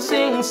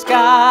promising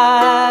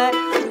sky.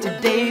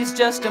 Today's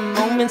just a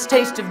moment's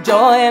taste of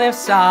joy and of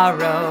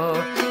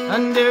sorrow,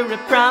 under a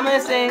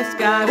promising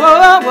sky.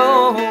 Whoa,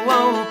 whoa,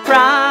 whoa,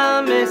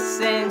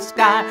 promising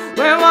sky.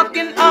 We're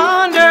walking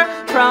under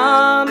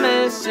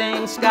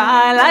promising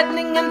sky, sky,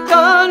 lightning and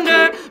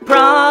thunder,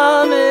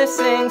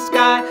 promising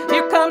sky.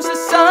 Here comes the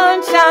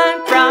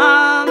sunshine,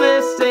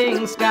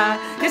 promising sky.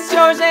 It's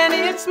yours and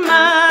it's mine.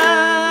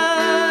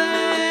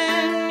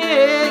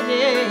 Yeah,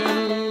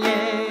 yeah, yeah.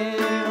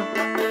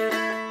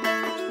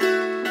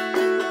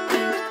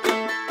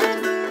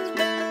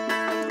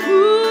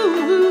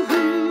 Ooh.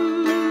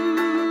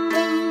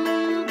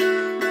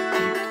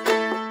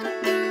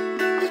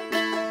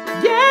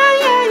 Yeah,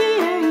 yeah,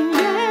 yeah,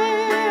 yeah.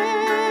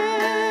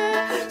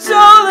 So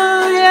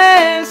the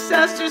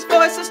ancestors'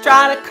 voices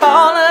try to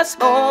call us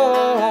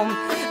home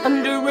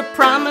under a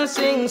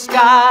promising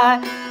sky,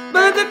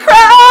 but the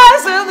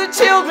cries of the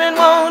children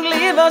won't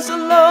leave us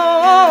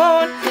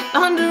alone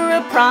under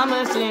a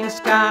promising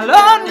sky.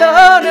 Lord,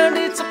 Lord,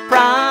 it's a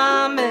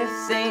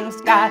promising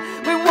sky.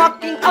 We're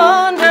walking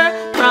under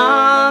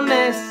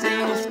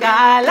promising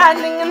sky,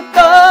 lightning and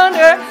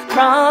thunder,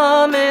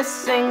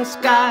 promising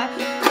sky.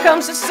 Here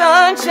comes the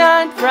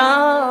sunshine,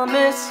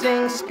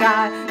 promising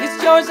sky.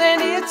 It's yours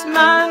and it's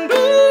mine.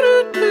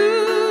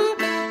 Doo-doo-doo,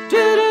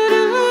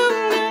 doo-doo-doo,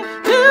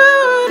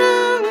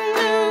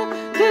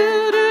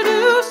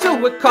 so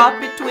we're caught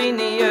between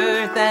the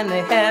earth and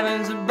the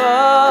heavens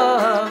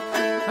above,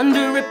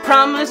 under a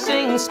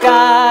promising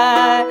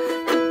sky.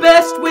 The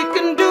best we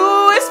can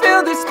do is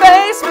fill this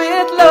space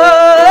with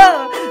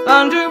love,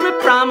 under a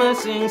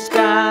promising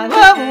sky.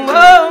 Whoa,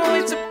 whoa,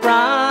 it's a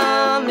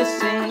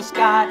promising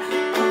sky.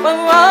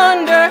 Whoa,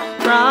 under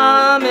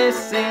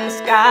promising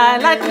sky,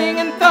 lightning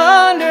and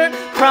thunder,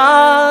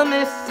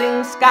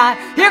 promising sky.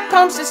 Here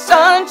comes the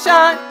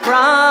sunshine,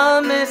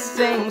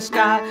 promising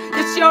sky.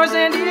 It's yours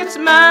and it's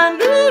mine.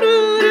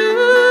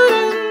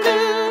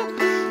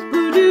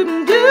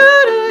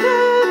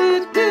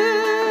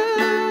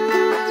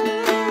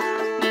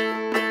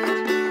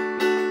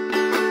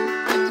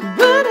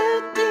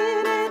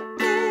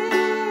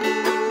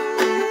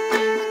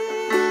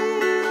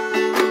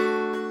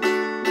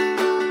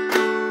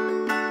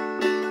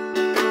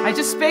 I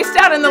just spaced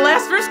out in the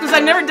last verse because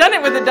I've never done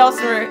it with a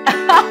dulcimer.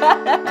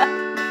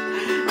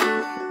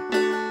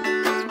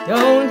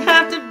 Don't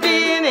have to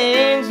be an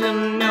angel,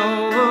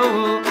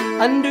 no,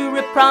 under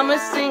a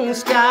promising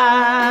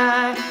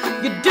sky.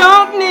 You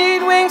don't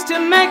need wings to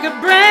make a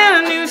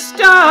brand new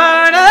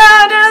start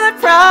under the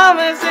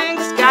promising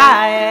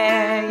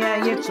sky.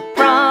 Yeah, it's a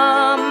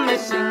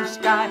promising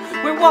sky.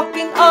 We're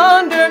walking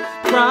under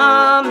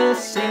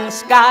promising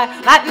sky,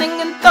 lightning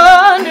and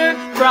thunder,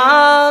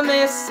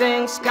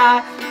 promising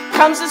sky.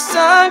 Comes the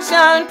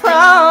sunshine,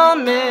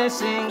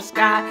 promising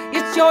sky.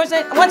 It's yours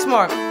and once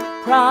more.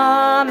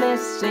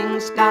 Promising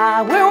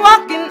sky, we're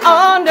walking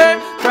under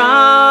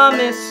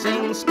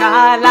promising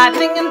sky,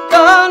 lightning and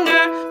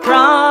thunder,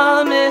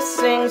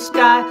 promising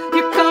sky.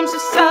 Here comes the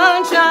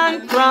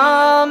sunshine,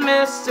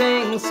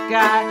 promising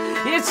sky.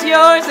 It's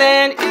yours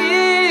and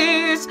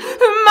it's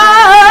mine.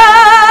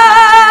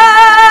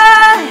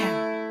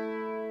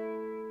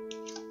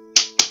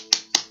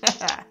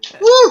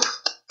 Woo!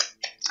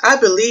 I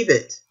believe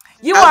it.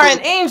 You are an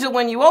angel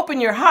when you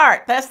open your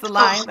heart. That's the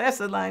line. That's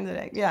the line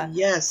today. Yeah.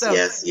 Yes, So-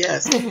 yes,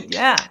 yes.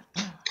 Yeah.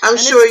 I'm And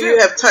sure it's you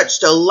true. have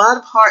touched a lot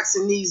of hearts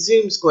in these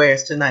Zoom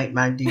squares tonight,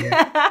 my dear.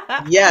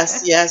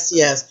 Yes, yes,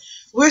 yes.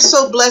 We're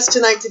so blessed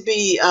tonight to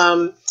be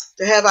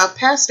to have our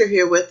pastor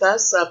here with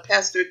us,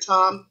 Pastor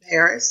Tom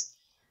Harris.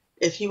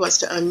 If he wants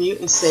to unmute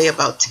and say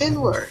about 10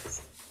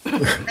 words.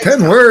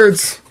 10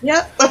 words.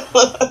 Yep.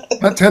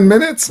 Not 10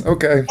 minutes?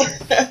 Okay.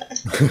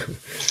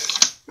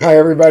 Hi,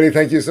 everybody.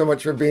 Thank you so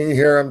much for being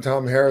here. I'm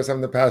Tom Harris.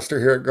 I'm the pastor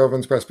here at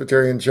Govans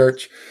Presbyterian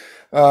Church.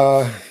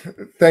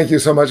 Thank you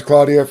so much,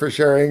 Claudia, for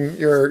sharing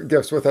your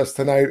gifts with us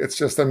tonight. It's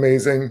just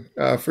amazing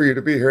for you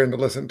to be here and to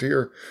listen to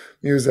your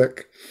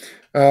music.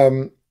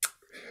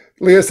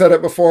 Lea said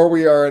it before,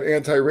 we are an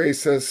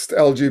anti-racist,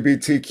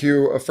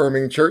 LGBTQ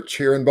affirming church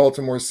here in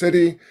Baltimore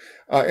City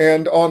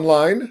and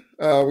online.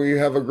 We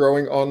have a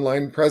growing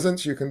online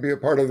presence. You can be a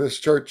part of this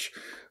church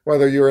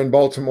whether you're in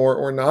Baltimore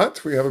or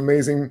not. We have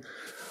amazing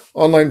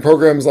online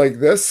programs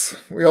like this.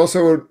 We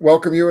also would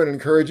welcome you and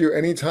encourage you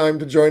anytime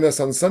to join us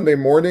on Sunday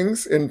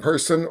mornings in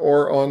person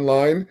or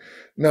online,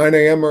 9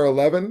 a.m. or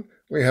 11.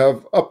 We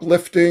have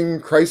uplifting,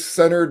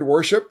 Christ-centered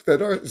worship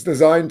that is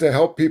designed to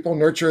help people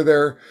nurture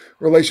their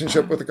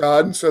relationship with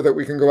God so that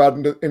we can go out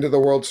into the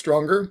world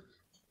stronger,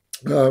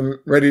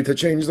 ready to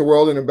change the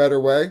world in a better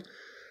way.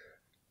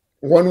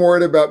 One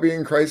word about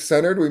being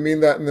Christ-centered, we mean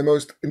that in the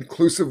most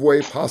inclusive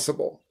way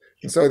possible.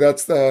 And so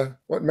that's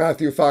what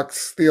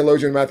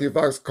theologian Matthew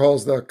Fox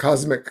calls the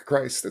cosmic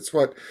Christ. It's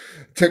what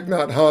Thich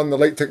Nhat Hanh, the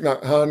late Thich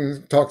Nhat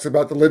Hanh, talks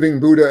about, the living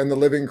Buddha and the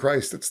living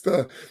Christ. It's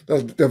the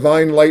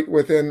divine light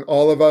within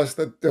all of us,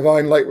 the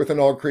divine light within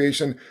all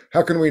creation.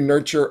 How can we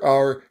nurture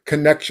our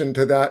connection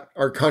to that,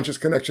 our conscious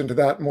connection to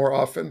that more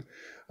often,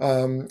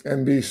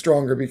 and be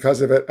stronger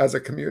because of it as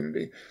a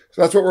community?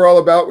 So that's what we're all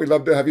about. We'd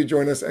love to have you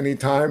join us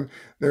anytime.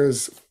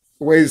 There's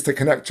ways to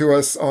connect to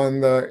us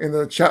in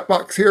the chat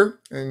box here,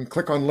 and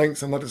click on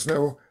links and let us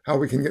know how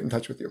we can get in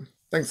touch with you.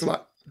 Thanks a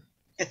lot.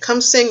 And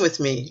come sing with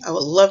me. I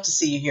would love to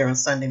see you here on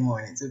Sunday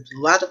mornings. It's a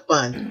lot of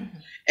fun.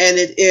 and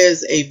it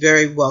is a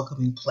very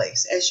welcoming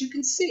place, as you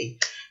can see.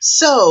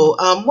 So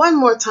one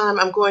more time,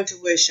 I'm going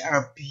to wish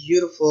our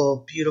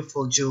beautiful,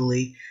 beautiful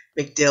Julie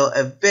McDill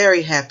a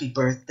very happy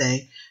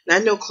birthday. And I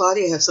know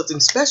Claudia has something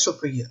special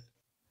for you.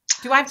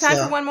 Do I have time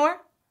for one more?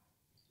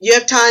 You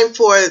have time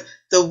for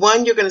the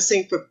one you're going to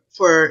sing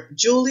for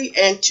Julie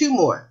and 2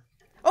 more.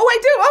 Oh, I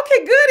do?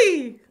 Okay,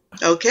 goody.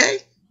 Okay.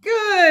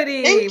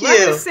 Goody. Thank you. Well, I'm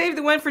going to save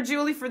the one for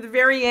Julie for the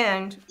very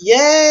end.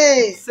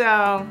 Yay.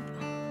 So,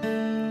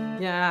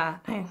 yeah.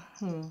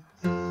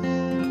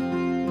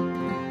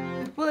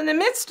 Well, in the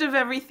midst of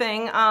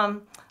everything,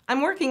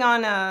 I'm working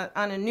on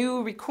a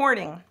new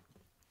recording,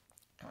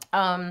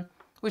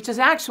 which is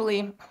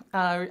actually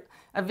a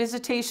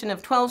visitation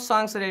of 12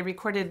 songs that I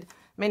recorded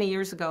many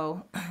years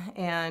ago,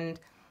 and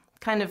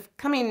kind of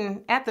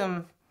coming at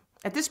them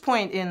at this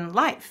point in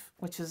life,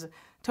 which is a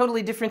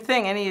totally different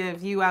thing. Any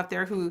of you out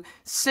there who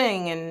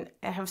sing and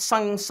have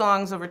sung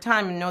songs over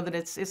time and know that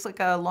it's like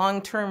a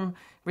long-term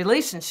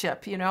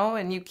relationship, you know,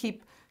 and you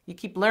keep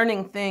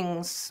learning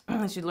things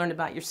as you learn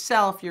about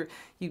yourself.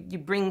 You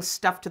bring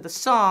stuff to the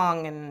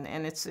song,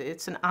 and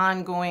it's an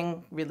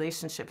ongoing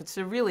relationship. It's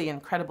a really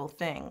incredible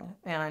thing,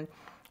 and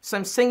so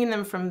I'm singing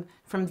them from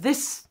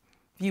this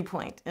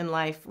viewpoint in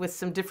life with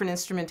some different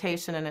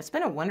instrumentation, and it's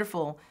been a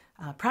wonderful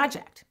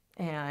project.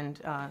 And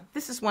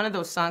this is one of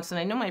those songs, and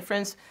I know my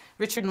friends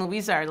Richard and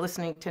Louisa are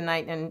listening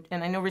tonight, and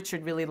I know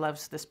Richard really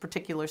loves this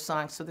particular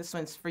song, so this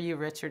one's for you,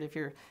 Richard, if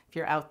you're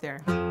out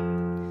there.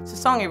 It's a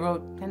song I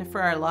wrote kind of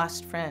for our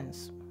lost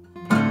friends.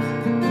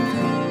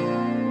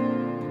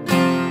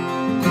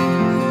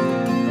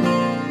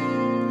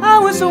 I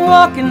was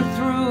walking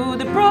through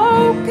the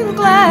broken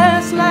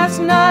glass last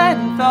night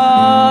and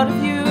thought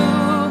of you.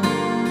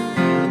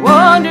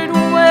 Wondered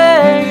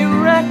where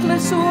your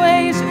reckless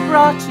ways had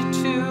brought you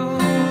to.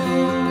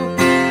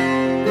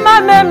 My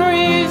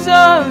memories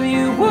of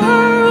you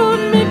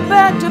whirled me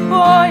back to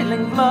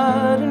boiling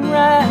blood and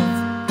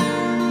wrath,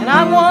 and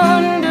I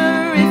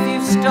wonder if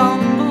you've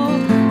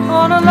stumbled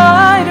on a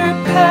lighter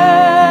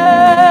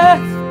path.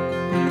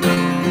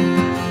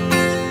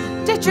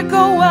 Did you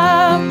go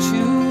out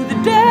to the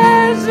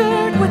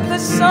desert with the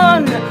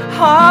sun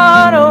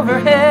hot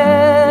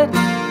overhead?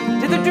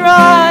 Did the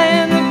dry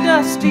and the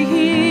dusty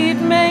heat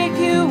make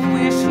you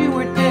wish you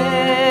were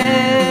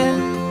dead?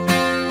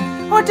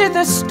 Or did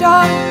the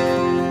stop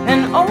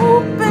and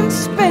open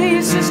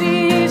spaces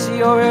ease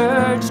your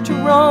urge to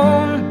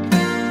roam?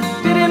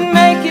 Did it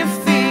make you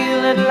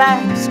feel at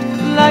last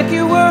like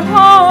you were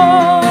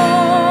home?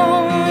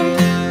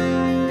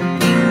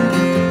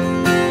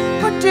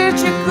 Or did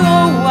you go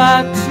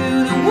out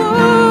to the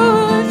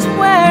woods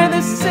where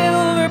the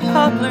silver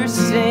poplars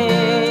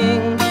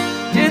sing?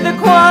 Did the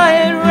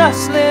quiet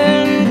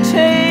rustling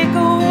take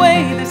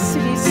away the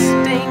city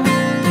sting?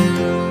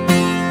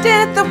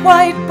 Did the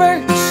white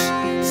birch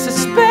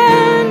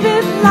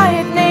suspended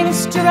lightning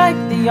strike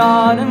the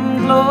autumn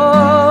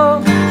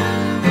glow?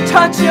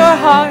 Touch your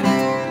heart,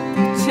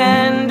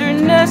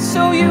 tenderness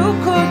so you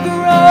could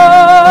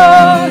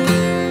grow.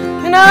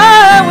 And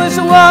I was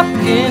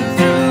walking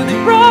through the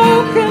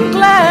broken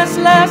glass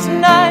last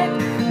night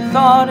and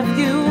thought of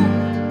you.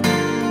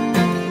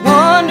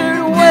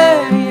 Wondered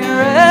where your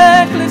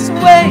reckless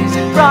ways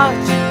had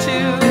brought you to.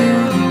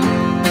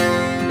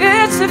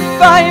 It's a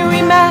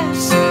fiery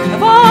mass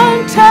of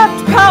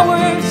untapped power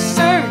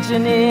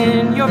surging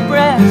in your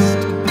breast.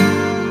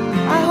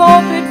 I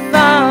hope it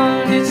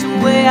found its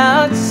way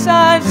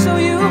outside so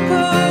you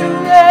could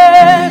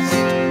rest.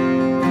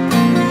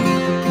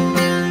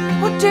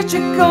 Or did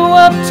you go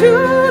up to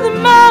the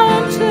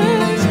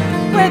mountains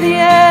where the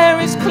air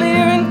is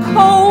clear and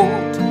cold?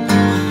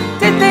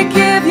 Did they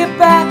give you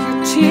back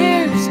your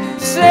tears,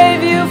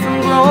 save you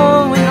from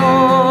growing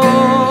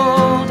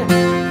old?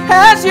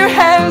 As your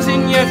hands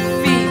and your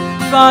feet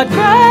fought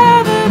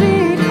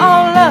gravity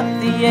all up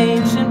the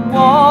ancient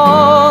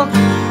wall,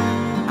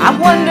 I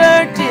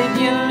wonder, did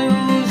you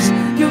lose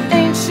your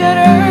ancient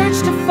urge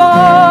to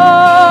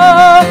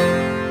fall?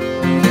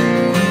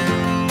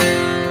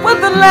 Well,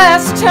 the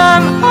last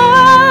time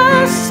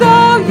I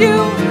saw you,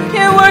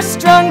 you were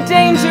strung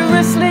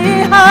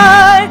dangerously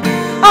high.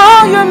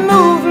 All your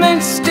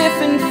movements stiff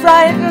and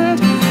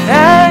frightened,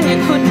 and you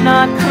could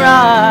not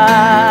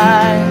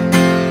cry.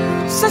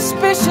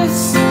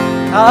 Suspicious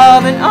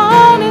of an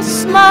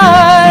honest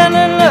smile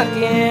and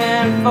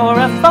looking for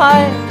a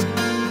fight.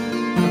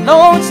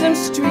 Lonesome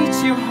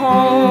streets, your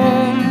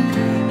home,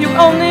 your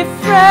only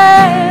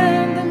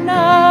friend at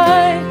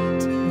night.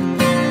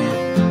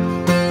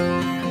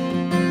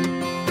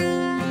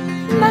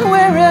 Now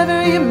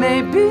wherever you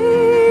may be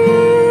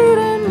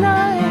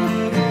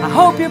tonight, I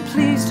hope you're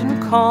pleased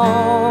and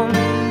calm.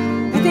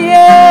 With the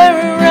air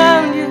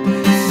around you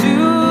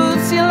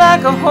soothes you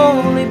like a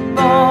holy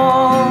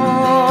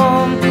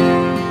balm.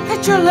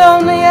 That your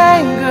lonely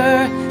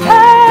anger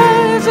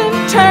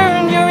hasn't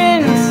turned your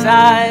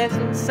insides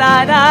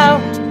inside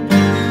out.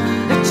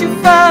 That you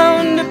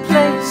found a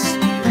place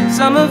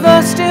some of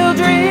us still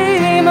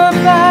dream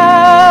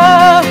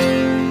about.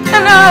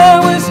 And I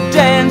was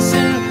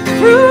dancing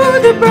through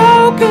the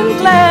broken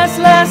glass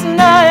last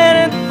night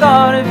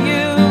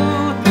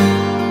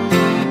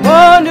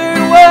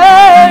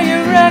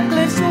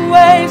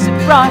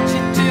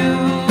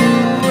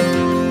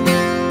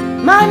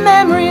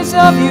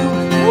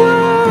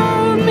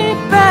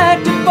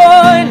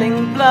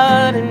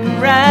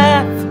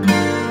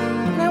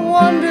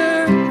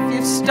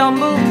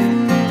stumbled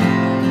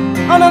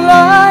on a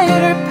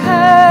lighter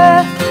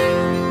path.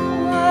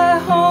 I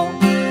hope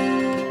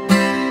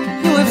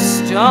you have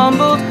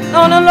stumbled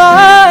on a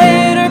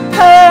lighter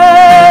path.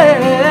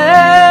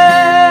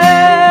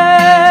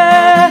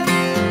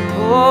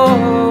 Oh.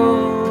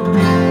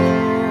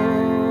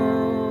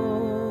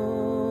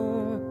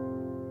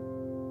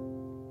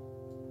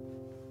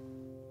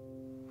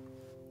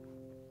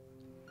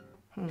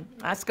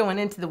 That's going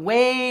into the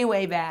way,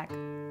 way back.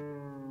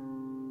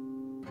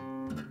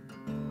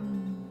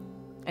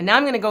 And now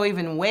I'm going to go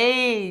even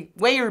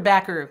wayer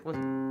backer.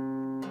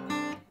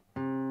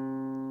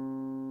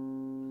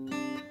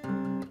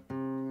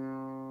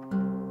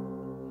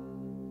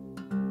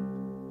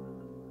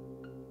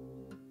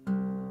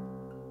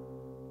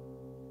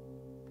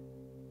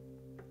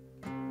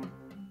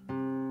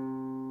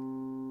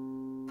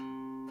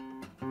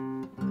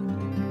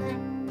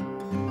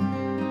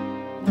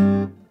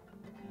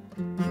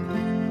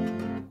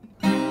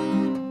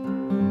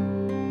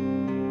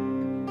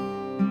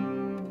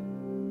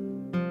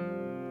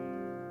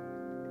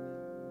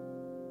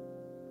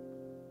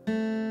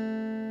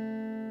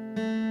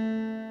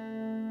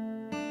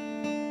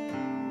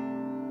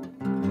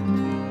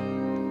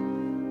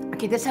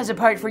 Okay, this has a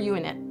part for you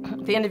in it.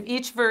 At the end of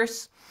each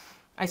verse,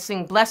 I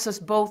sing, bless us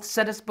both,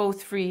 set us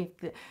both free.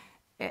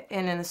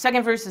 And in the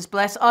second verse is,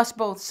 bless us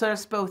both, set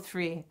us both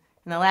free.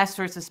 And the last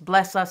verse is,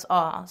 bless us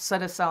all,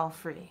 set us all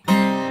free.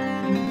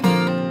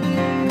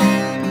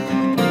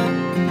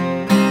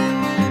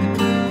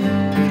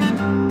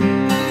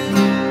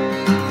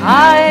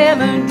 I am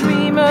a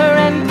dreamer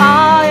and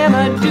I am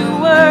a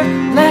doer.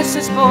 Bless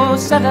us both,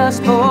 set us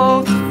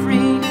both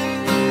free.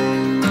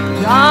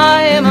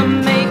 I am a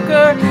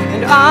maker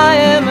and I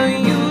am a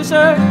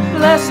user.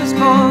 Bless us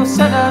both,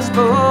 set us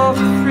both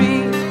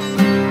free.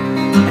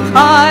 And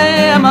I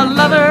am a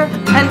lover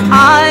and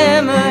I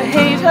am a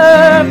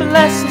hater.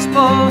 Bless us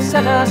both,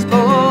 set us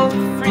both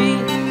free.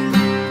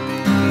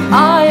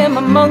 I am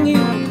among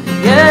you,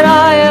 yet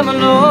I am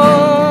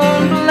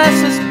alone.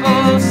 Bless us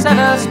both, set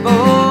us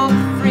both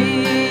free.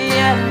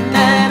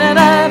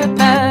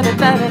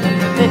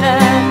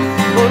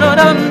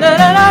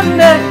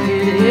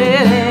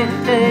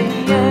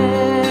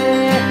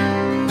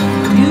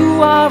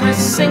 You are a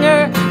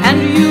singer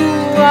and you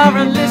are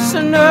a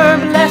listener.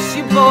 Bless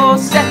you both,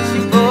 set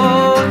you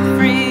both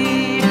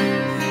free.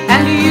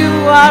 And you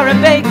are a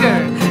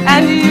baker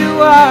and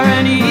you are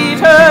an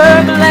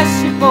eater.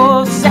 Bless you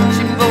both, set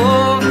you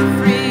both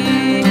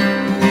free.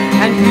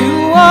 And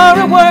you are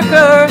a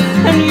worker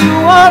and you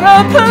are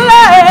a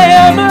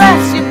player.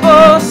 Bless you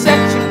both, set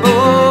you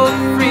both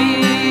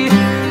free.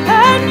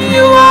 And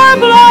you are a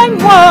blind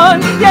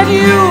one, yet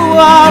you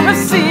are a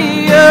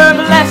seer.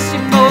 Bless you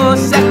both,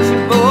 set you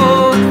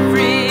both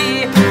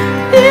free.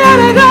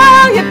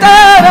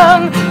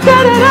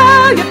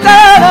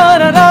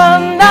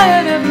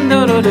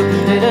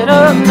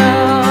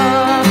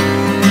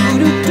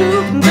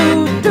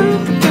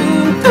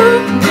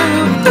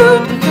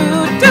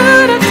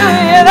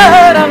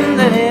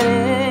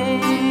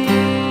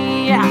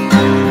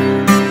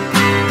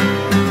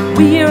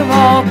 We're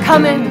all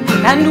coming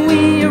and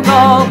we're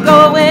all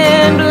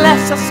going.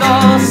 Bless us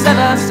all, set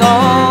us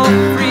all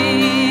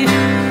free.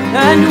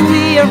 And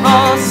we are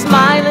all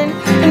smiling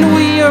and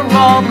we are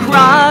all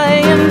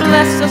crying.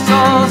 Bless us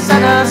all,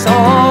 set us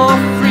all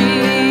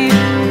free.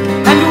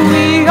 And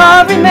we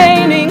are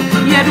remaining,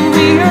 yet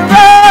we are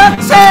all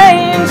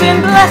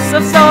changing. Bless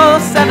us all,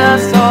 set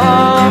us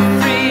all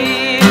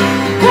free.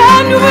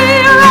 And we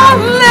are all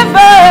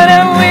living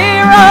and we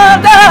are all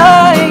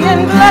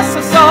dying. Bless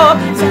us all,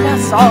 set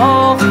us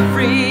all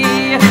free.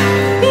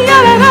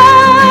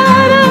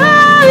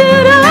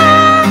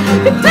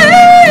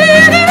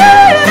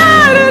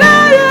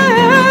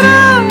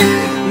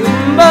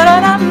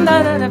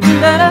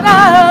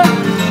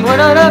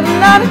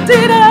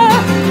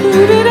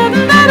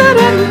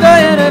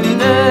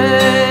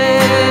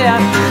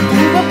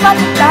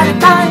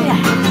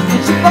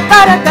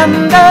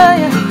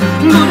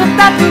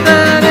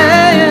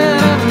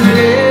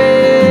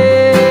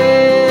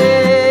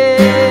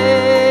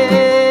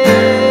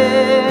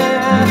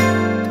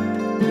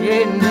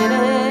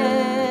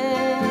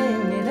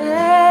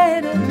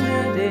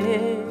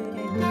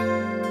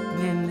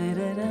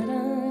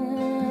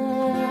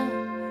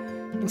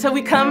 Until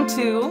we come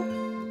to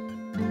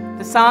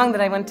the song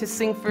that I want to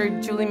sing for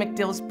Julie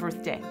McDill's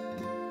birthday.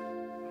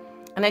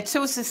 And I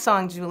chose this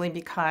song, Julie,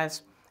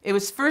 because it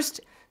was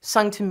first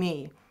sung to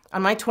me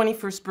on my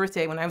 21st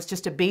birthday when I was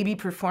just a baby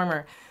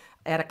performer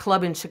at a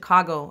club in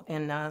Chicago.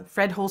 And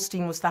Fred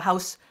Holstein was the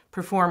house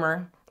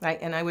performer, right?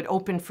 And I would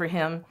open for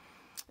him.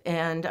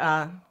 And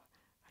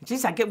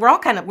geez,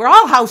 we're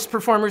all house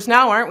performers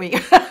now, aren't we?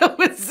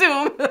 With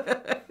Zoom.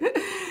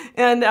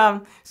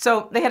 And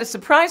so they had a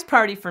surprise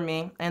party for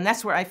me, and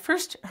that's where I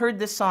first heard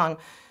this song,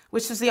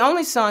 which was the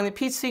only song that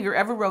Pete Seeger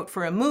ever wrote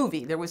for a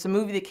movie. There was a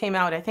movie that came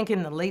out, I think,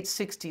 in the late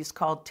 60s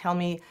called Tell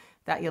Me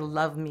That You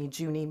Love Me,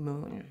 Junie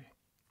Moon.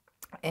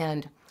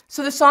 And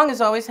so the song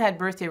has always had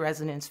birthday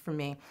resonance for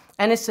me.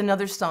 And it's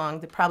another song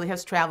that probably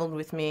has traveled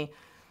with me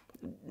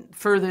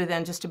further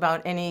than just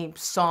about any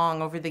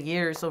song over the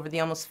years, over the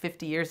almost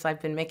 50 years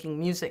I've been making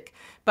music.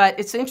 But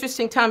it's an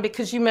interesting time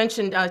because you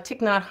mentioned Thich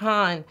Nhat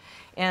Hanh,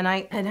 and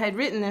I had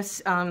written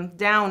this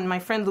down. My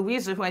friend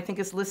Louisa, who I think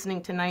is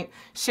listening tonight,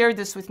 shared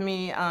this with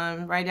me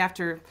right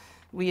after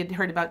we had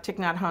heard about Thich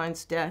Nhat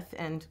Hanh's death,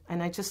 and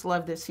I just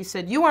love this. He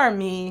said, "You are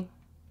me,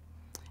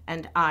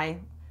 and I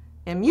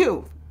am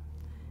you.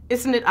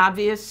 Isn't it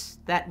obvious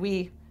that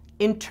we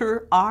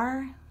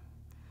inter-are?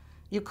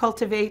 You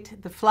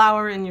cultivate the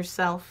flower in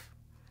yourself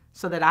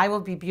so that I will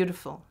be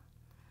beautiful.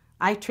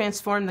 I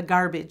transform the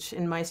garbage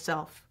in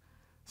myself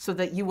so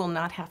that you will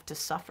not have to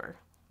suffer."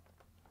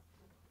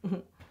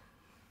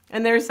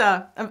 And there's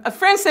a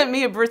friend sent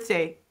me a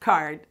birthday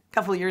card a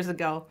couple of years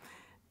ago,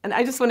 and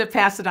I just want to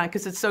pass it on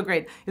because it's so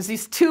great. It's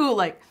these two,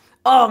 like,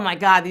 oh my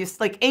God, these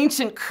like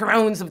ancient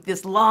crones with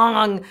this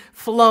long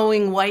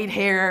flowing white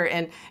hair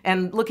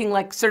and looking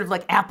like sort of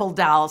like apple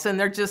dolls. And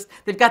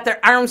they've got their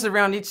arms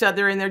around each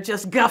other and they're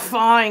just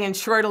guffawing and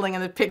chortling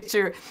in the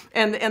picture.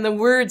 And the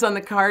words on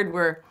the card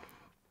were,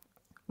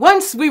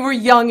 "Once we were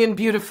young and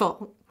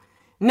beautiful.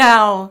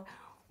 Now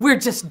we're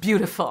just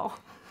beautiful."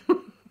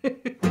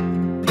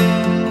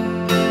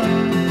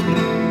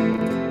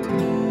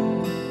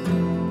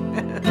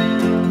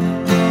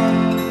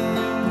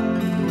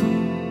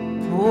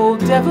 Oh,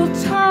 devil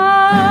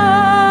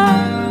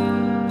time,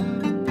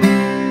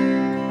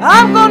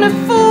 I'm gonna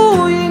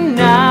fool you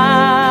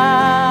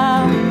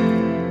now.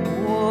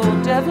 Oh,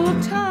 devil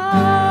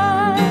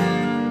time,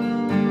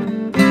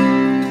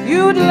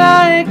 you'd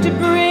like to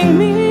bring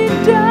me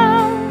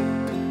down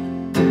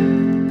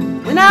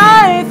when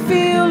I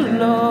feel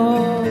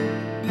low.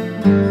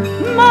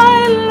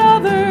 My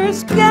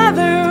lovers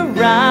gather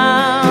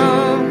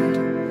round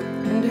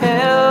and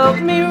help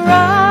me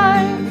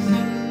rise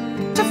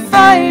to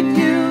fight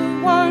you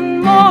one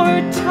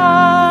more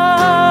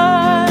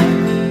time.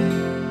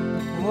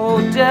 Oh,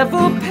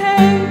 devil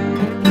pain,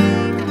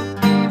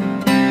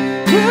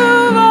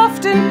 you've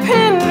often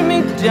pinned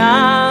me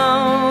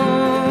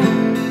down.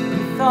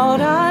 You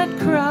thought I'd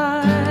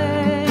cry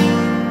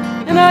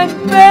and I'd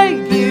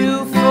beg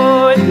you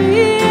for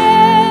the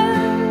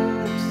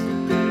ends.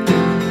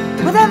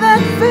 But at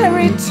that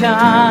very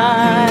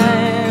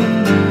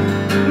time,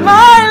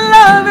 my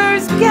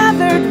lovers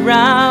gathered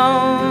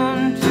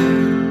round,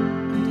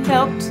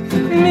 helped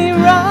me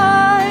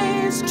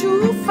rise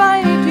to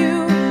fight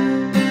you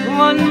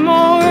one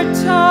more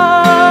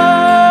time.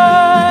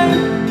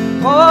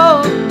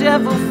 Oh,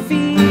 devil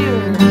fear,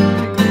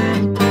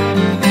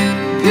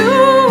 you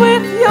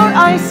with your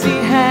icy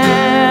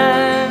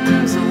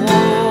hands.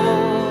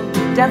 Oh,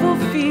 devil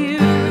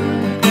fear,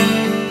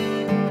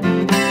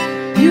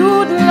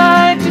 you'd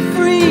like to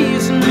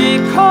freeze me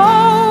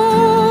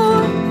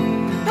cold.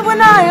 And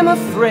when I am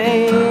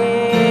afraid,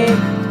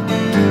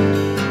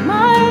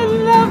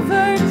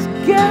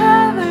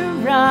 gather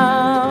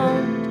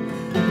round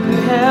and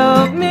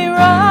help me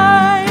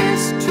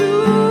rise to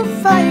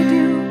fight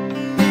you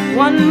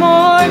one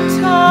more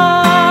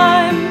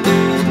time.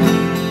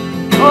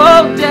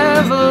 Oh,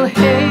 devil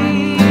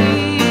hate,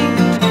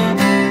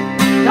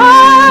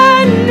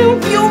 I knew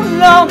you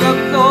long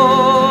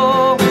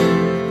ago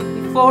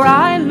before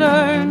I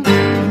learned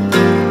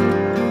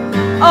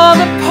all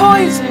the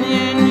poison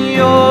in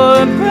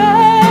your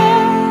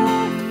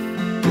breath.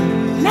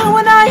 Now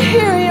when I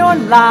hear your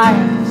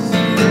lies,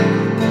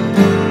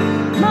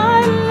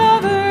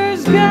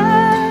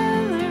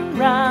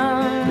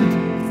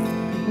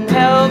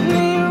 help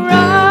me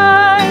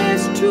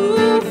rise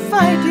to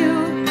fight you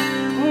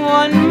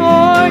one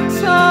more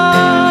time.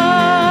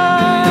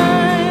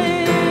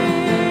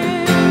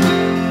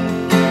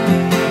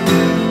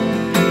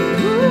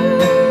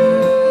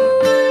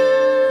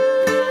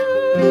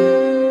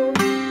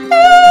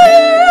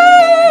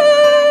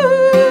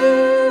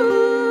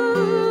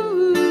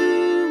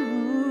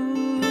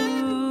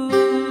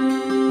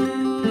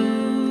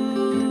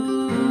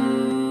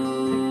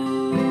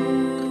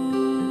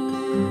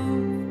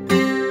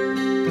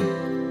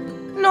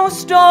 No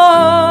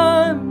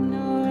storm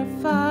nor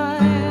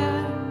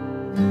fire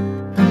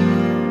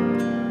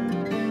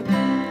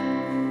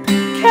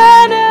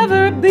can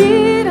ever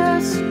beat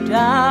us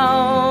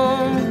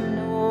down.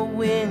 No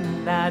wind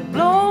that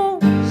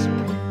blows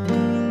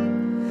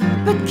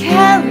but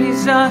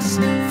carries us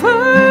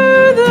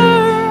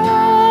further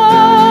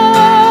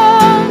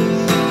on.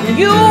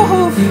 You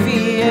who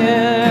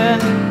fear,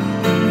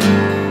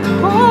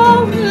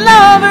 oh,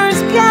 lovers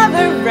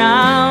gather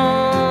round.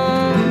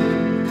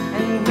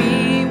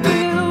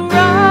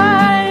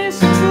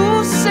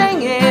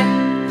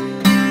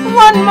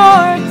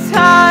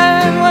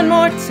 One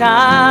more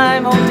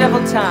time, oh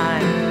devil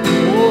time,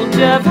 oh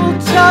devil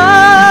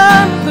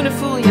time, I'm gonna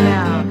fool you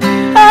now,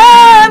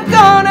 I'm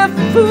gonna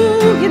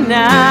fool you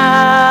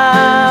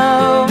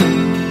now,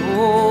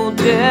 oh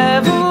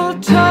devil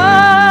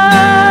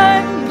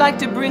time, you'd like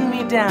to bring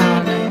me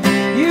down,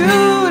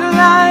 you'd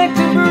like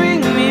to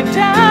bring me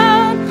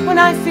down, when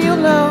I feel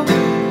low,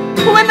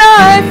 when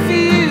I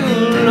feel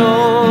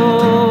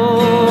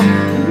low,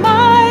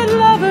 my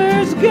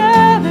lovers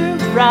gather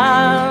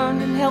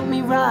round and help me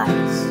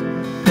rise.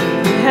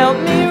 Help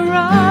me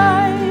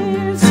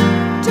rise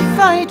to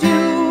fight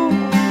you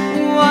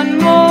one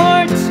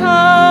more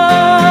time.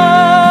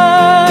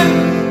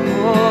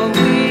 Oh,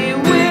 we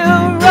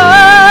will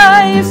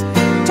rise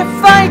to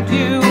fight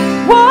you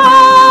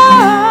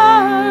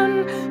one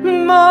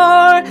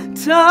more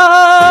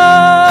time.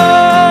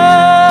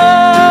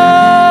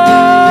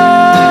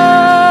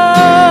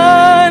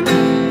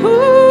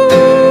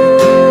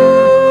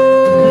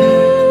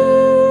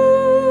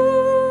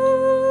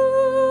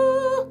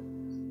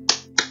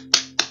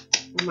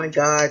 Oh my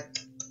God.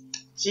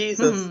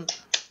 Jesus.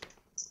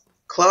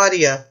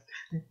 Claudia.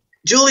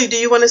 Julie, do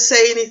you want to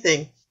say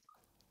anything?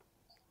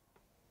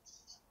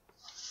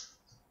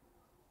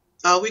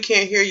 Oh, we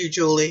can't hear you,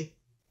 Julie.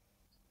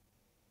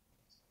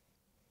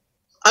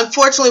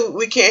 Unfortunately,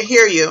 we can't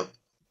hear you.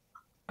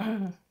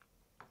 But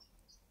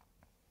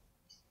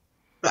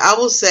I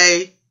will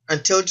say,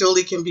 until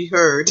Julie can be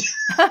heard,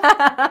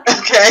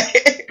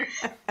 okay?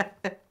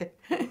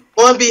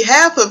 On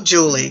behalf of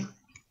Julie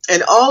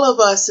and all of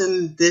us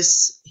in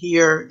this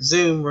here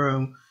Zoom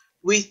room,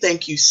 we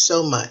thank you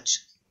so much.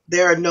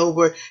 There are no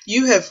words.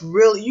 You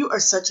are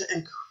such an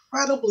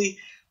incredibly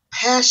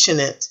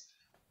passionate,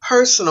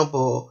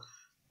 personable,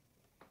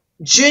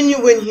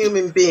 genuine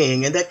human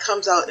being, and that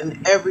comes out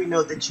in every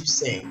note that you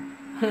sing.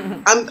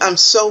 I'm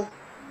so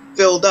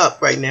filled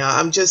up right now.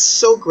 I'm just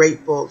so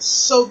grateful,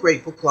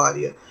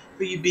 Claudia,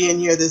 for you being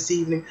here this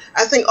evening.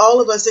 I think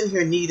all of us in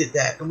here needed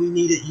that, and we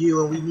needed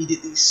you, and we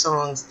needed these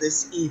songs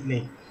this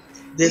evening,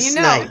 this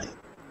night.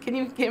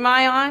 Am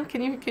I on? Can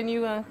you?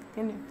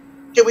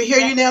 Can we hear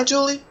you now,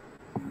 Julie?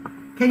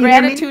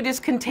 Gratitude is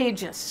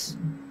contagious.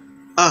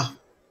 Ah,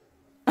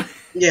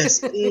 yes.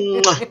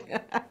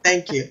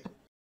 Thank you.